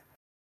that.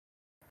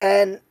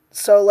 And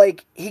so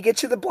like he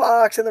gets you the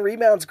blocks and the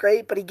rebounds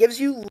great, but he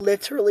gives you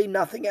literally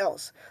nothing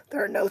else.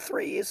 There are no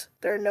threes,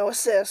 there are no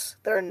assists,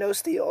 there are no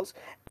steals,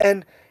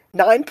 and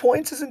 9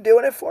 points isn't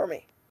doing it for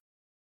me.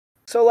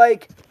 So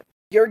like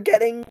you're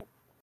getting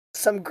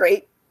some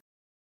great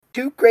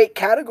 2 great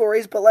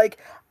categories, but like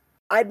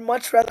I'd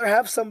much rather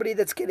have somebody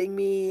that's getting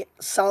me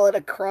solid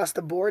across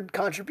the board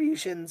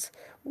contributions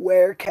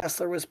where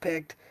Kessler was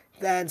picked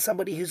than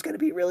somebody who's going to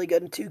be really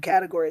good in 2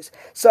 categories.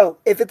 So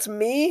if it's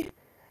me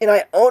and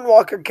I own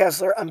Walker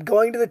Kessler, I'm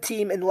going to the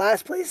team in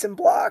last place in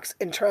blocks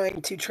and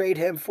trying to trade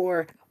him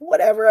for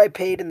whatever I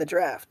paid in the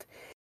draft.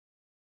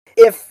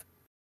 If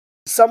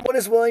someone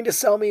is willing to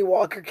sell me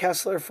Walker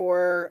Kessler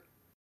for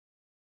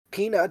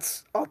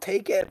peanuts, I'll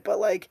take it.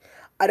 But like,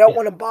 I don't Yeah.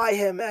 want to buy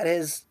him at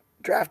his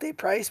draft day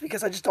price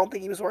because I just don't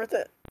think he was worth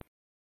it.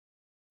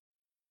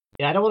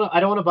 Yeah, I don't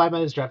want to buy him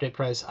at his draft day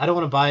price. I don't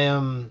want to buy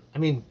him. I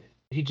mean,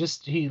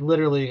 he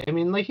literally. I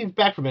mean, like he's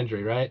back from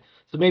injury, right?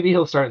 So maybe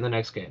he'll start in the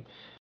next game.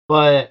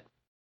 But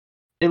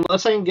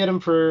unless I can get him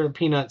for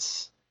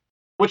peanuts,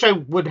 which I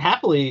would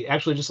happily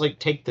actually just like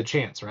take the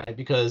chance, right?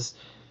 Because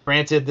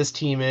granted, this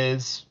team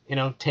is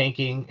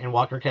tanking, and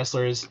Walker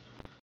Kessler is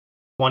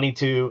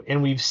 22,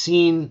 and we've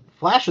seen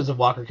flashes of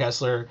Walker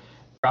Kessler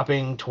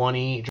dropping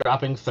 20,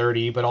 dropping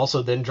 30, but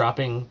also then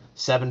dropping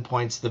 7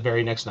 points the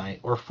very next night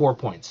or 4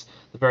 points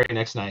the very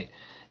next night.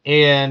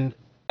 And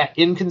that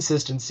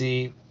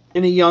inconsistency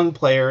in a young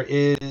player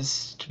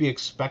is to be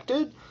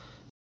expected.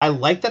 I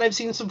like that I've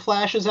seen some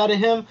flashes out of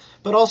him,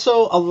 but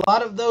also a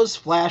lot of those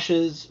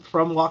flashes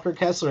from Walker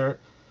Kessler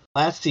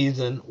last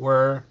season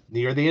were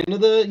near the end of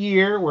the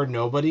year where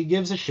nobody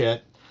gives a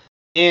shit.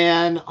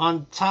 And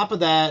on top of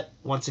that,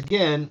 once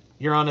again,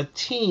 you're on a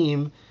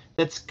team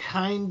that's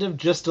kind of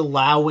just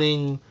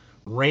allowing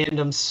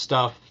random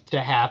stuff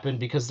to happen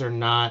because they're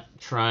not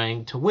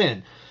trying to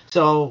win.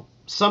 So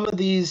some of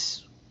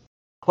these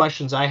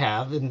questions I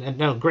have, and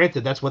no,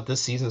 granted, that's what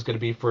this season is going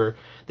to be for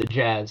the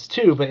Jazz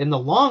too. But in the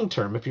long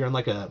term, if you're in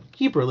like a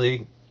keeper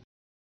league,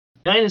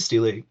 dynasty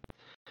league,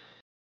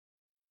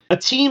 a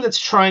team that's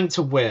trying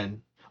to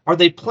win, are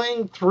they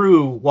playing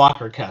through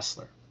Walker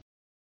Kessler?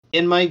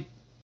 And my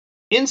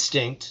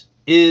instinct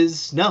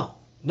is no.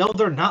 No,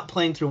 they're not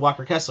playing through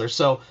Walker Kessler.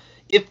 So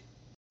if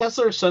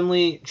Kessler is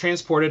suddenly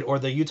transported, or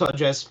the Utah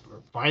Jazz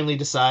finally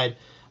decide,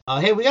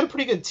 hey, we got a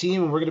pretty good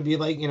team, and we're going to be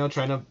like,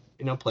 trying to,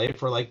 play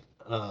for like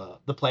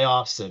the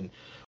playoffs, and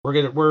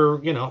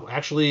we're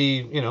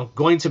actually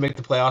going to make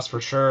the playoffs for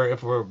sure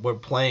if we're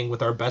playing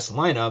with our best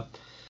lineup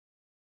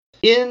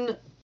in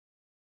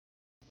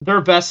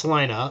their best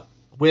lineup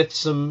with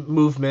some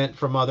movement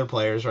from other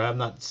players. Right, I'm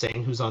not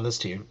saying who's on this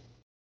team.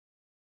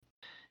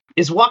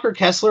 Is Walker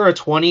Kessler a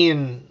 20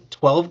 and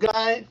 12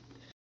 guy,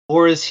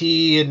 or is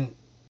he an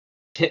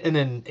 10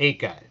 and 8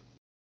 guy?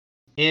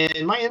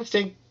 And my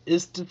instinct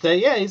is to say,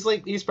 yeah,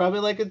 he's probably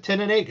like a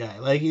 10 and 8 guy.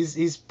 Like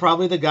he's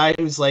probably the guy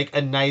who's like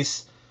a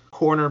nice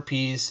corner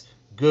piece,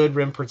 good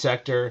rim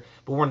protector,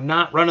 but we're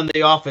not running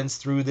the offense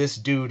through this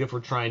dude if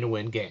we're trying to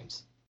win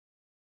games.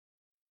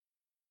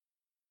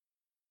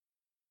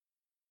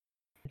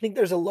 I think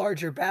there's a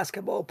larger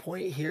basketball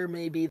point here,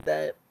 maybe,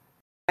 that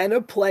and a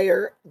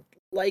player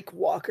like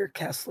Walker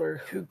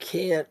Kessler who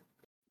can't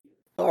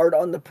guard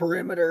on the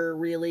perimeter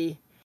really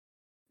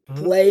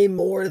play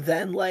more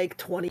than like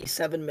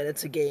 27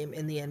 minutes a game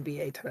in the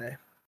NBA today.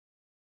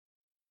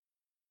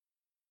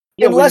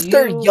 Yeah, unless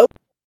they're young,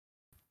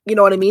 you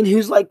know what I mean?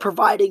 Who's like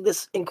providing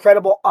this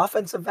incredible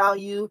offensive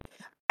value?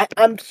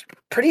 I'm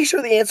pretty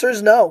sure the answer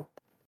is no.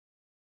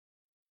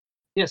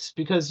 Yes,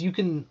 because you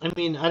can. I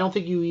mean, I don't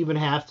think you even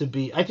have to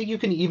be. I think you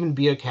can even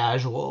be a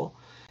casual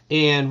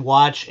and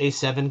watch a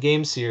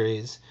 7-game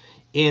series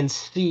and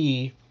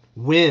see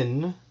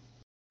when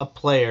a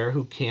player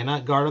who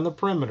cannot guard on the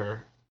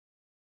perimeter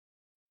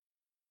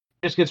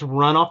just gets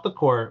run off the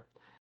court,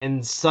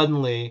 and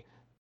suddenly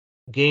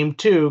game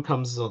 2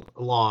 comes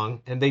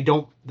along and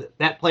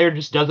that player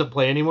just doesn't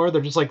play anymore.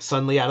 They're just like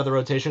suddenly out of the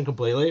rotation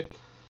completely.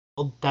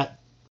 Well,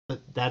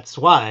 that's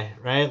why,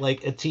 right?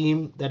 Like a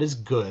team that is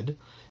good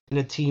and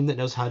a team that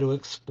knows how to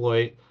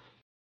exploit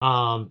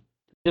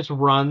just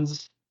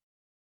runs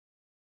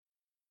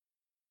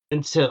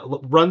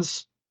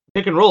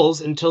pick and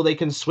rolls until they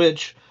can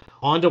switch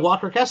onto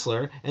Walker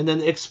Kessler and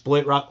then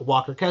exploit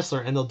Walker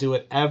Kessler, and they'll do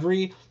it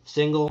every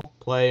single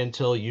play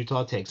until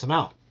Utah takes him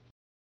out.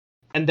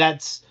 And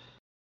that's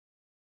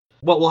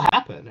what will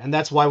happen. And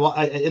that's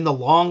why in the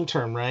long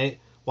term, right,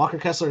 Walker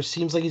Kessler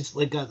seems like he's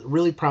like got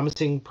really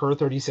promising per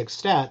 36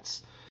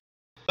 stats,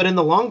 but in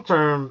the long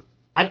term,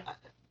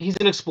 he's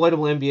an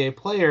exploitable NBA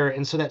player,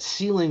 and so that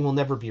ceiling will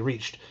never be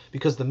reached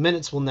because the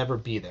minutes will never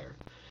be there.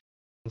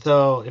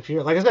 So if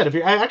you're, like I said,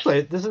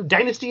 actually, this is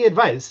dynasty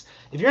advice.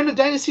 If you're in a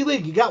dynasty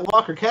league, you got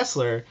Walker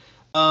Kessler.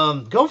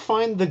 Go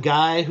find the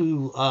guy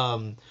who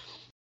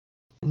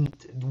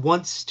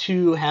wants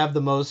to have the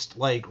most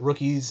like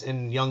rookies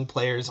and young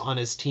players on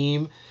his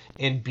team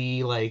and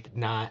be like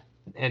not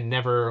and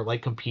never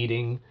like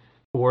competing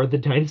for the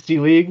dynasty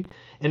league,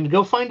 and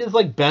go find his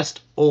like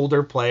best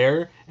older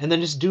player and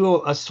then just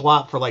do a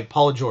swap for like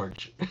Paul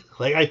George.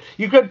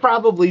 You could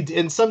probably,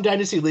 in some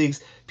dynasty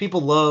leagues,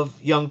 people love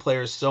young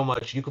players so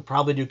much, you could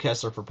probably do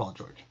Kessler for Paul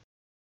George.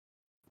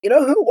 You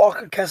know who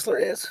Walker Kessler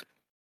is?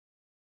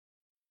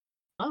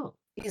 Oh,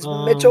 he's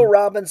Mitchell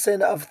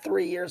Robinson of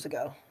 3 years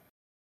ago.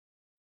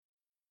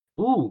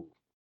 Ooh,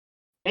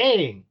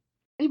 dang,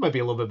 he might be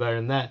a little bit better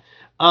than that.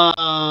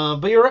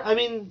 But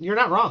you're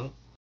not wrong.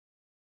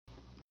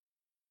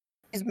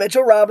 He's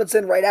Mitchell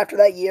Robinson right after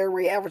that year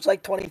where he averaged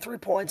like 23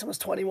 points and was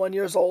 21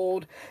 years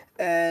old,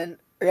 and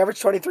he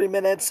averaged 23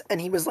 minutes and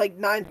he was like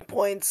 9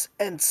 points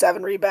and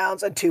 7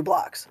 rebounds and 2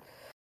 blocks.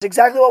 It's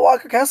exactly what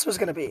Walker Kessler is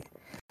going to be.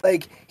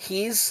 Like,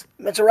 he's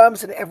Mitchell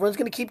Robinson. Everyone's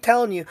going to keep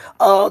telling you,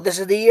 oh, this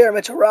is the year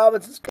Mitchell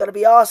Robinson's going to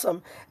be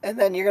awesome. And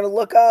then you're going to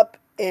look up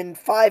in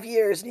 5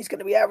 years and he's going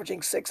to be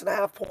averaging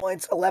 6.5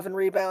 points, 11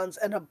 rebounds,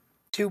 and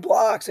 2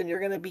 blocks, and you're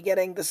going to be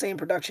getting the same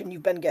production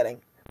you've been getting.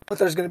 But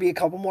there's going to be a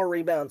couple more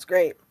rebounds.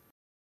 Great.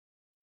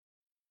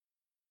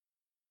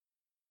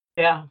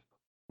 Yeah.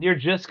 You're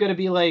just going to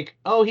be like,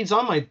 oh, he's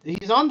on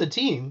the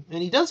team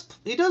and he does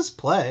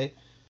play.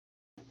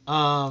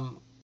 Why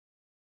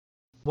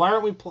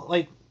aren't we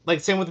like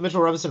same with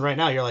Mitchell Robinson right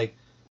now? You're like,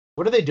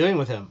 what are they doing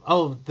with him?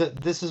 Oh,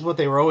 this is what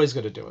they were always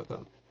going to do with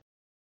him.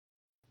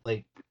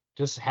 Like,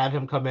 just have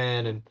him come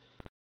in and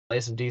play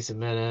some decent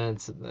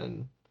minutes and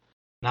then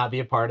not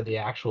be a part of the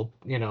actual,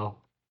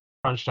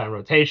 crunch time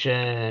rotation,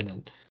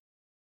 and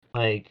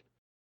like,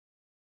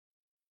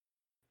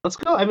 let's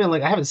go. I mean,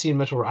 like, I haven't seen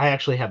Mitchell. I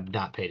actually have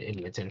not paid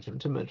any attention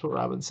to Mitchell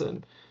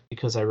Robinson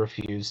because I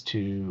refuse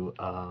to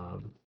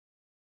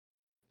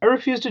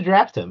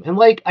draft him. And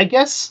like, I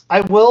guess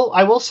I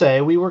will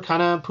say we were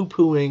kind of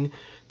poo-pooing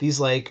these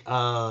like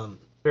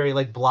very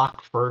like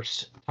block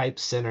first type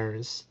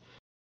centers.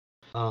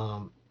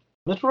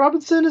 Mitchell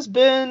Robinson has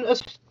been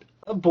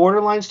a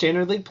borderline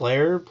standard league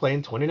player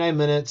playing 29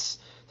 minutes,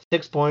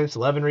 6 points,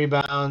 11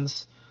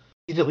 rebounds.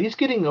 He's at least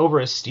getting over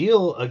a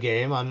steal a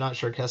game. I'm not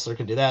sure Kessler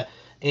can do that.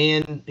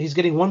 And he's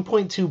getting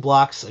 1.2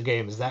 blocks a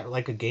game. Is that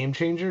like a game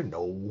changer?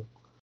 No.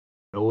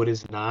 No, it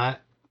is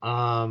not.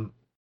 Um,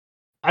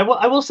 I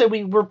will say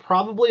we were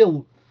probably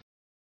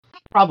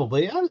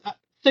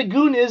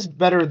Segun is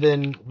better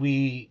than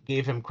we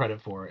gave him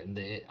credit for in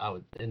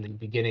the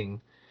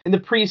beginning in the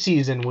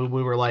preseason when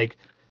we were like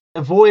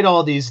avoid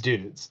all these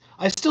dudes.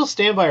 I still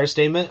stand by our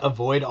statement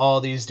avoid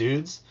all these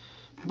dudes,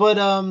 but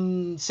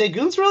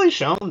Segun's really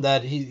shown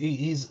that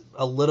he's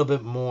a little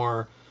bit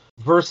more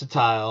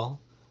versatile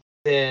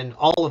than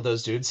all of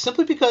those dudes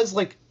simply because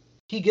like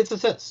he gets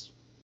assists.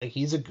 Like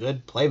he's a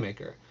good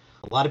playmaker.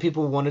 A lot of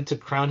people wanted to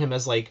crown him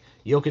as like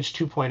Jokic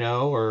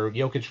 2.0 or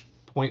Jokic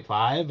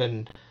 0.5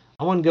 and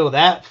I wouldn't go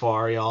that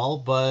far, y'all,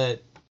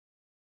 but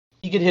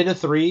he can hit a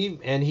three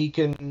and he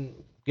can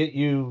get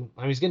you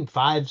I mean he's getting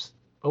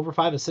over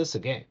 5 assists a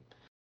game.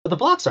 But the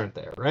blocks aren't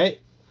there, right?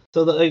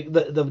 So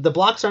the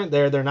blocks aren't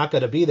there. They're not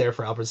going to be there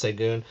for Alfred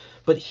Sengun,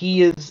 but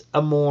he is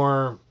a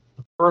more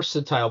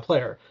versatile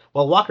player.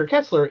 While Walker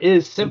Kessler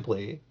is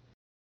simply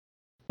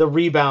the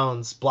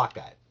rebounds block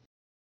guy.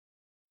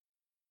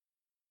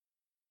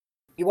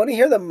 You want to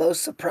hear the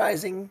most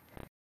surprising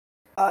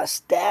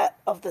stat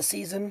of the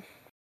season?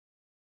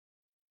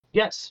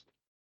 Yes.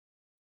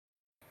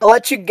 I'll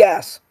let you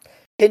guess.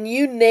 Can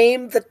you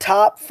name the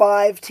top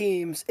 5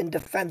 teams in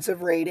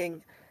defensive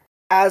rating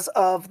as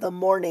of the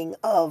morning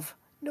of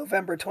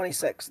November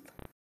 26th?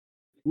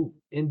 Ooh,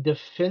 in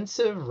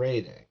defensive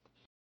rating.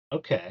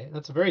 Okay,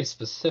 that's very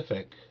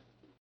specific.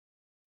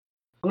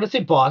 I'm going to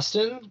say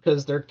Boston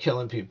because they're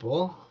killing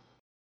people.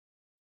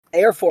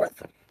 They are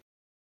 4th.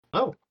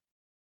 Oh.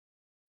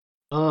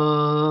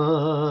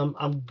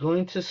 I'm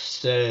going to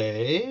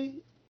say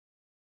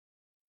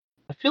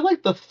I feel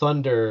like the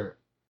Thunder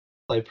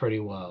play pretty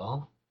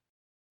well.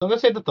 So I'm gonna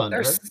say the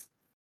Thunder.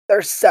 They're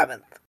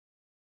 7th.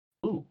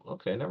 Ooh,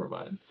 okay, never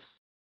mind.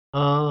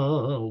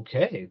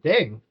 Okay,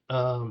 dang.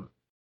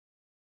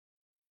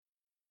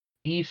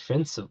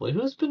 Defensively,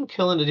 who's been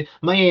killing it?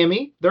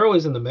 Miami, they're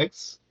always in the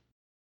mix.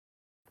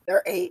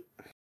 They're 8.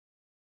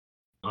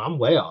 I'm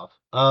way off.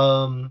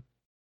 And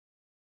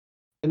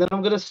then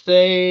I'm gonna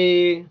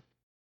say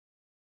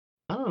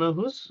I don't know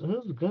who's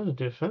good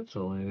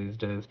defensively these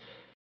days.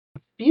 I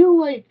feel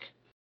like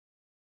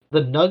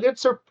the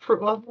Nuggets are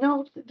well,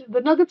 no, the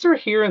Nuggets are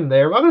here and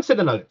there. I'm gonna say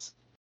the Nuggets.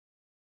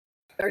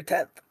 They're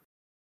 10th.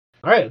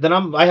 All right, then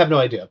I have no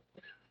idea.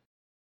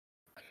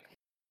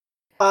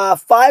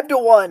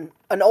 5-1.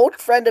 An old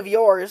friend of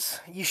yours.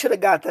 You should have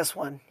got this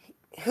one.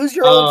 Who's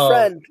your old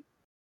friend?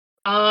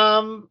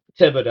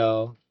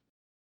 Thibodeau.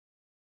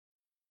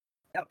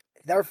 Yep,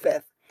 they're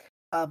 5th.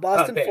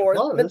 Boston Okay, 4th.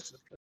 well,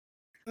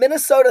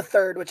 Minnesota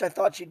 3rd, which I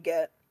thought you'd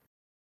get.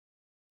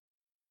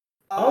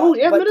 Oh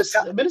yeah,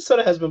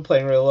 Minnesota has been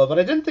playing really well, but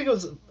I didn't think it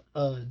was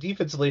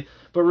defensively.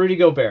 But Rudy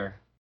Gobert,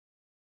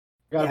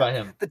 forgot about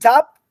him. The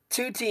top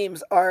 2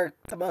 teams are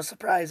the most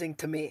surprising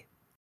to me.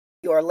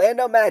 The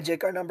Orlando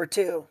Magic are number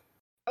 2.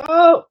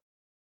 Oh,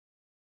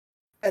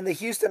 and the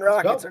Houston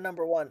Rockets are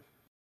number 1.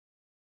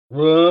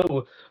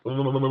 Whoa,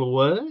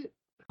 what?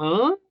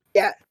 Huh?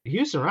 Yeah,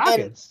 Houston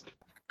Rockets. And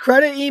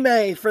credit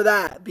Ime for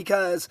that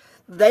because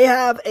they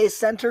have a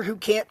center who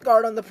can't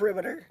guard on the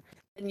perimeter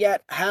and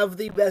yet have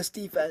the best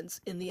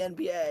defense in the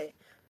NBA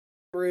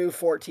through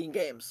 14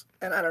 games.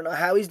 And I don't know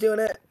how he's doing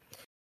it.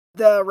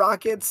 The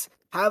Rockets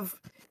have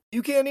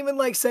you can't even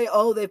like say,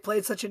 oh, they've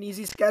played such an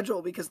easy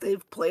schedule because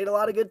they've played a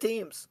lot of good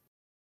teams.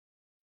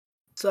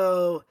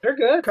 So they're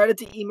good. Credit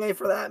to Ime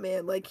for that,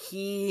 man. Like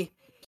they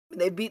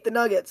beat the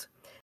Nuggets.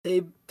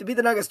 They beat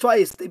the Nuggets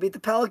twice. They beat the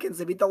Pelicans.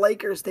 They beat the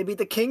Lakers. They beat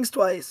the Kings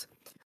twice.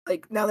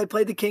 Like now they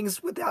played the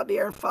Kings without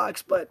De'Aaron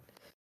Fox, but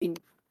I mean,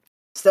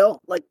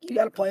 still, like you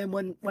got to play them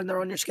when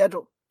they're on your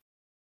schedule.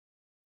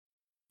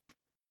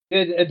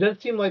 It does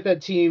seem like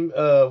that team,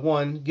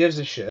 one, gives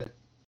a shit,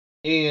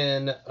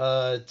 and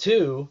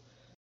 2,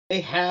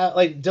 they have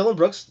like Dylan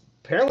Brooks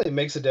apparently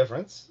makes a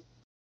difference,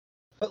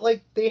 but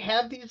like they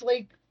have these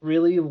like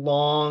really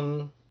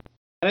long,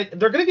 and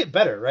they're gonna get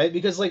better, right?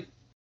 Because like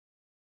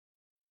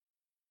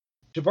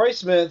Jabari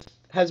Smith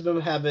has been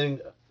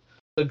having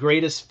the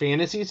greatest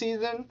fantasy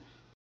season,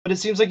 but it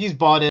seems like he's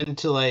bought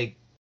into like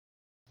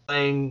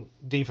playing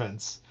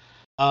defense.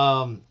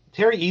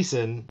 Terry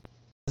Eason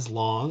is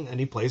long and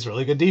he plays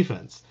really good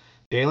defense.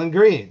 Jalen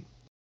Green,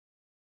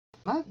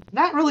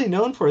 not really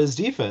known for his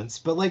defense,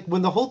 but like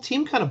when the whole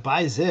team kind of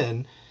buys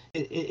in,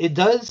 it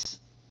does.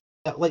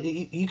 Like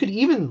you could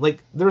even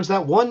like there's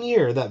that one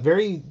year, that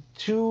very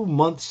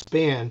 2-month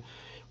span,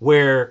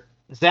 where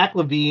Zach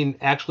LaVine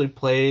actually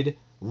played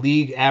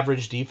league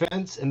average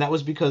defense, and that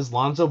was because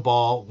Lonzo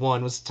Ball,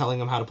 one, was telling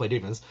them how to play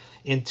defense,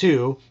 and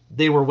 2,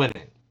 they were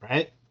winning,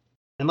 right?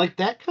 And like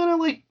that kind of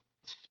like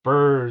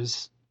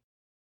spurs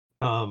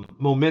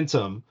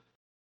momentum.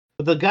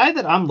 But the guy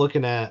that I'm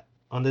looking at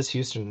on this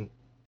Houston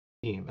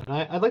team, and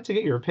I'd like to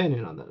get your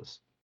opinion on this.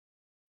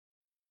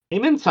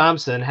 Amen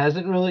Thompson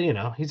hasn't really,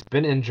 he's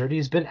been injured.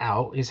 He's been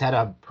out. He's had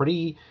a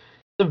pretty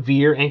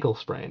severe ankle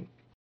sprain.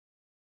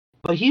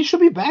 But he should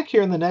be back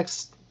here in the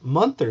next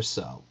month or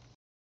so.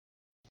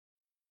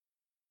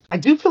 I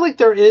do feel like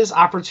there is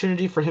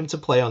opportunity for him to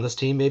play on this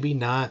team. Maybe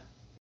not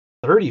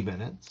 30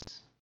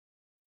 minutes.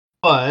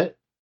 But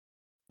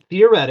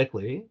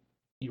theoretically,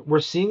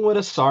 we're seeing what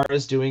Asar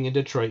is doing in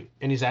Detroit,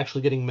 and he's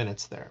actually getting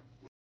minutes there.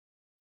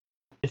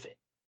 If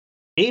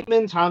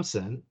Amen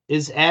Thompson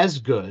is as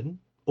good,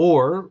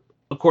 or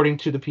according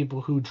to the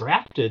people who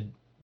drafted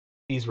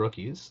these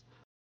rookies,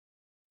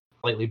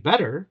 slightly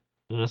better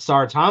than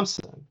Asar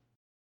Thompson,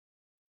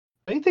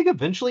 I think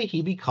eventually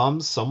he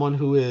becomes someone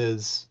who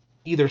is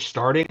either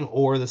starting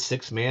or the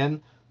sixth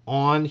man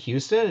on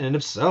Houston? And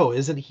if so,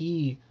 isn't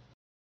he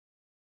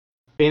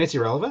fantasy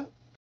relevant?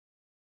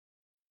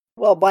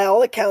 Well, by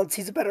all accounts,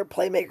 he's a better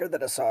playmaker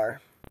than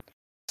Asar.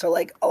 So,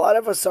 like, a lot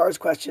of Asar's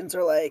questions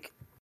are like,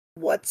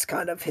 what's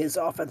kind of his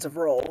offensive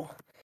role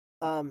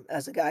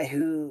as a guy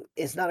who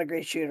is not a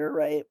great shooter,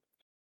 right?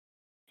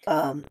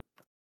 I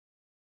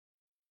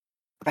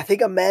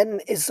think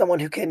Amen is someone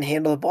who can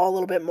handle the ball a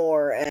little bit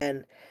more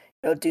and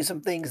do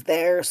some things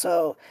there.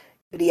 So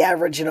did he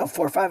average 4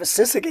 or 5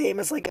 assists a game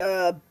as like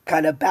a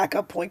kind of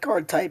backup point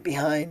guard type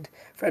behind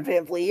Fred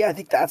VanVleet? I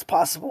think that's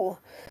possible.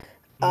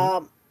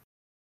 Mm-hmm.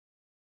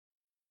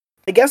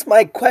 I guess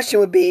my question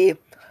would be,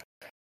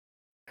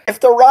 if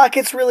the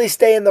Rockets really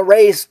stay in the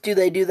race, do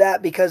they do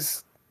that?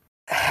 Because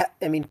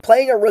I mean,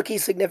 playing a rookie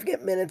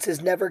significant minutes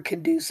is never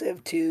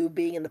conducive to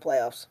being in the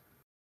playoffs.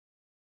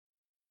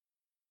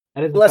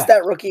 Unless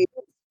that rookie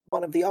is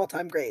one of the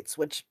all-time greats,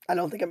 which I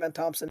don't think Amen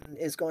Thompson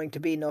is going to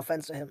be, no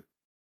offense to him.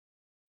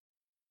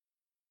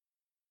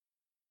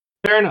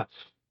 Fair enough.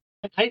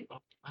 I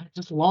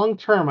just long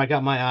term, I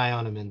got my eye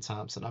on Amen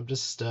Thompson. I'm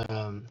just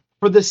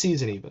for this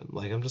season even.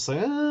 Like I'm just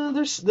like,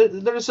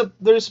 there's a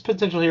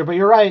potential here. But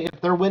you're right.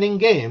 If they're winning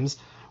games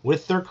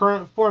with their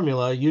current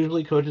formula,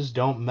 usually coaches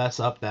don't mess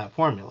up that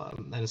formula,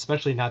 and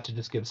especially not to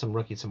just give some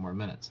rookie some more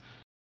minutes.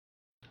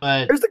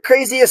 But here's the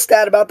craziest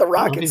stat about the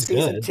Rockets he's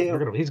season good.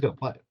 too. He's gonna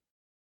play.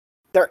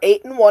 They're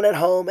 8-1 at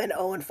home and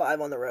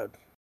 0-5 on the road.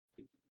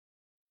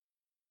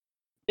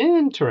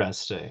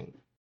 Interesting.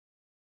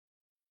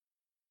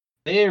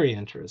 Very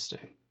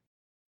interesting.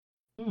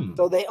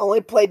 So they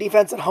only play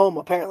defense at home,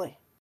 apparently.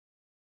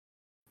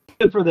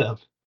 Good for them.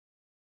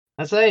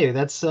 That's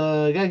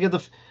gotta give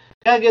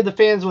the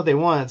fans what they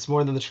want. It's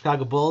more than the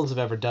Chicago Bulls have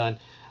ever done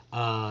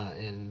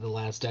in the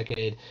last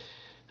decade.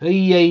 I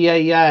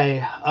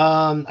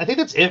think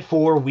that's it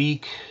for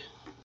week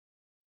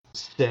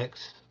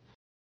 6.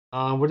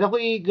 We're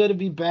definitely going to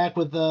be back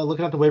with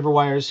looking at the waiver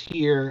wires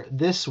here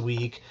this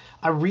week.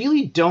 I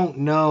really don't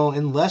know,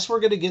 unless we're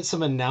going to get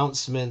some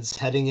announcements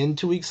heading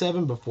into week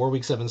 7 before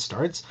week 7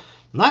 starts.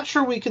 I'm not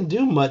sure we can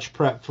do much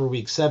prep for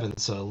week 7,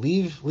 so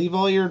leave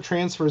all your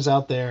transfers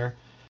out there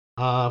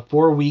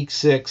for week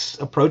 6.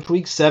 Approach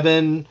week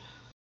 7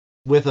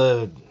 with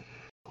a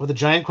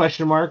giant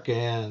question mark,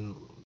 and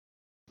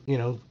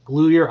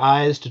glue your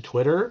eyes to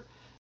Twitter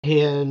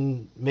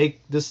and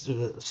make this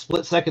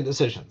split second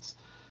decisions.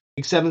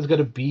 Week 7 is going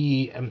to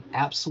be an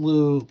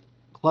absolute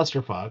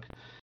clusterfuck.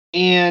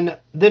 And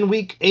then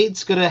week 8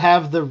 is going to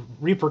have the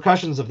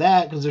repercussions of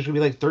that, because there's going to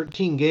be like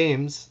 13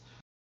 games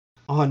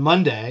on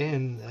Monday,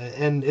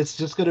 and it's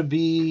just going to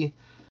be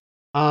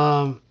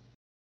another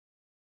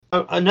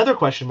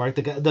question mark.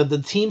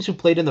 The teams who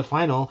played in the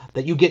final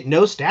that you get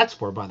no stats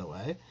for, by the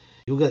way,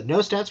 you'll get no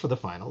stats for the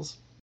finals.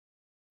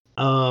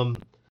 Are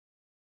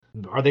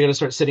they going to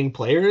start sitting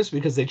players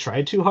because they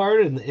tried too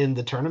hard in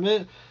the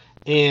tournament?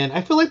 And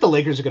I feel like the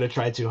Lakers are going to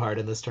try too hard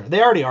in this tournament.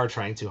 They already are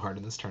trying too hard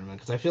in this tournament,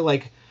 because I feel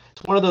like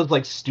it's one of those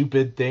like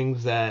stupid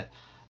things that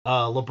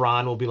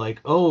LeBron will be like,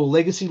 oh,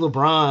 legacy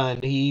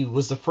LeBron, he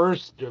was the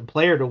first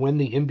player to win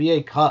the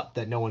NBA Cup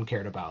that no one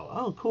cared about.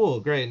 Oh, cool,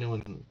 great. No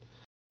one.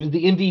 He was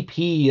the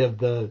MVP of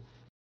the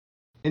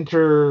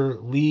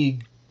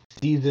interleague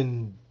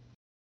season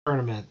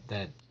tournament.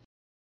 That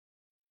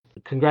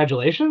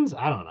congratulations.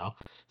 I don't know.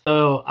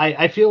 So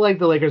I feel like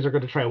the Lakers are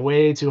going to try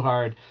way too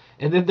hard,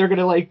 and then they're going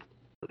to like.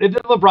 And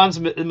then LeBron's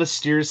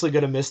mysteriously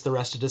going to miss the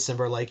rest of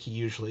December like he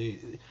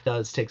usually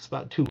does. Takes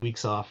about 2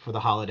 weeks off for the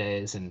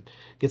holidays and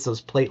gets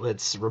those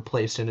platelets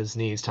replaced in his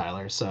knees,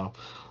 Tyler. So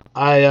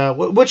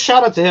what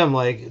shout out to him.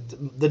 Like,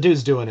 the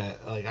dude's doing it.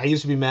 Like, I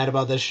used to be mad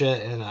about this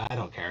shit, and I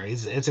don't care.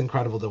 It's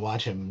incredible to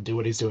watch him do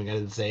what he's doing at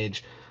his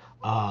age.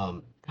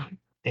 And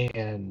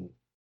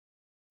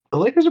the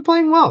Lakers are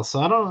playing well, so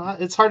I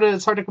don't. It's hard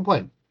to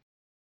complain.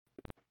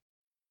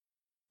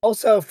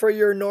 Also, for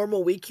your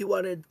normal week,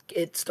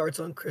 it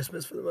starts on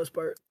Christmas for the most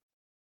part.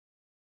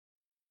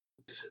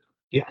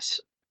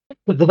 Yes.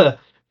 For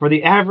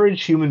the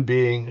average human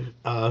being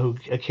who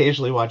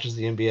occasionally watches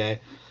the NBA,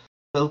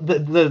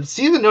 the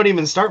season don't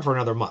even start for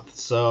another month.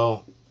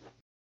 So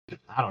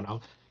I don't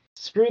know.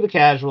 Screw the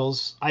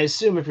casuals. I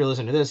assume if you're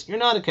listening to this, you're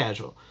not a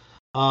casual.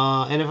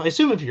 And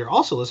if you're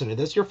also listening to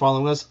this, you're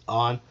following us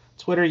on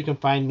Twitter. You can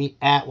find me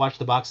at Watch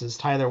the Boxes.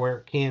 Tyler, where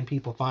can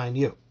people find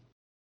you?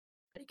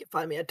 You can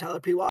find me at Tyler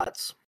P.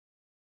 Watts.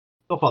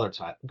 Go follow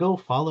Tyler. Go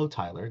follow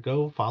Tyler.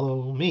 Go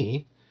follow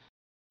me.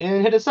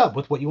 And hit us up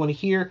with what you want to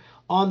hear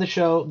on the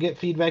show. Get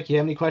feedback. You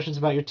have any questions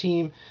about your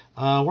team?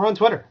 We're on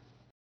Twitter.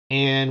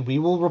 And we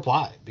will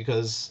reply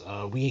because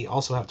we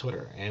also have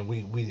Twitter. And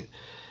we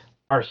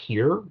are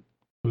here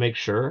to make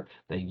sure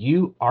that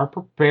you are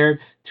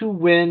prepared to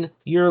win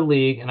your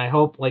league. And I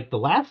hope, like the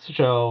last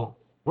show,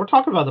 we're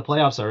talking about the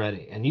playoffs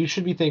already. And you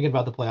should be thinking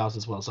about the playoffs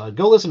as well. So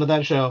go listen to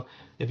that show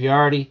if you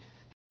already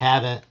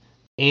haven't.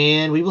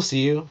 And we will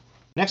see you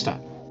next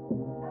time.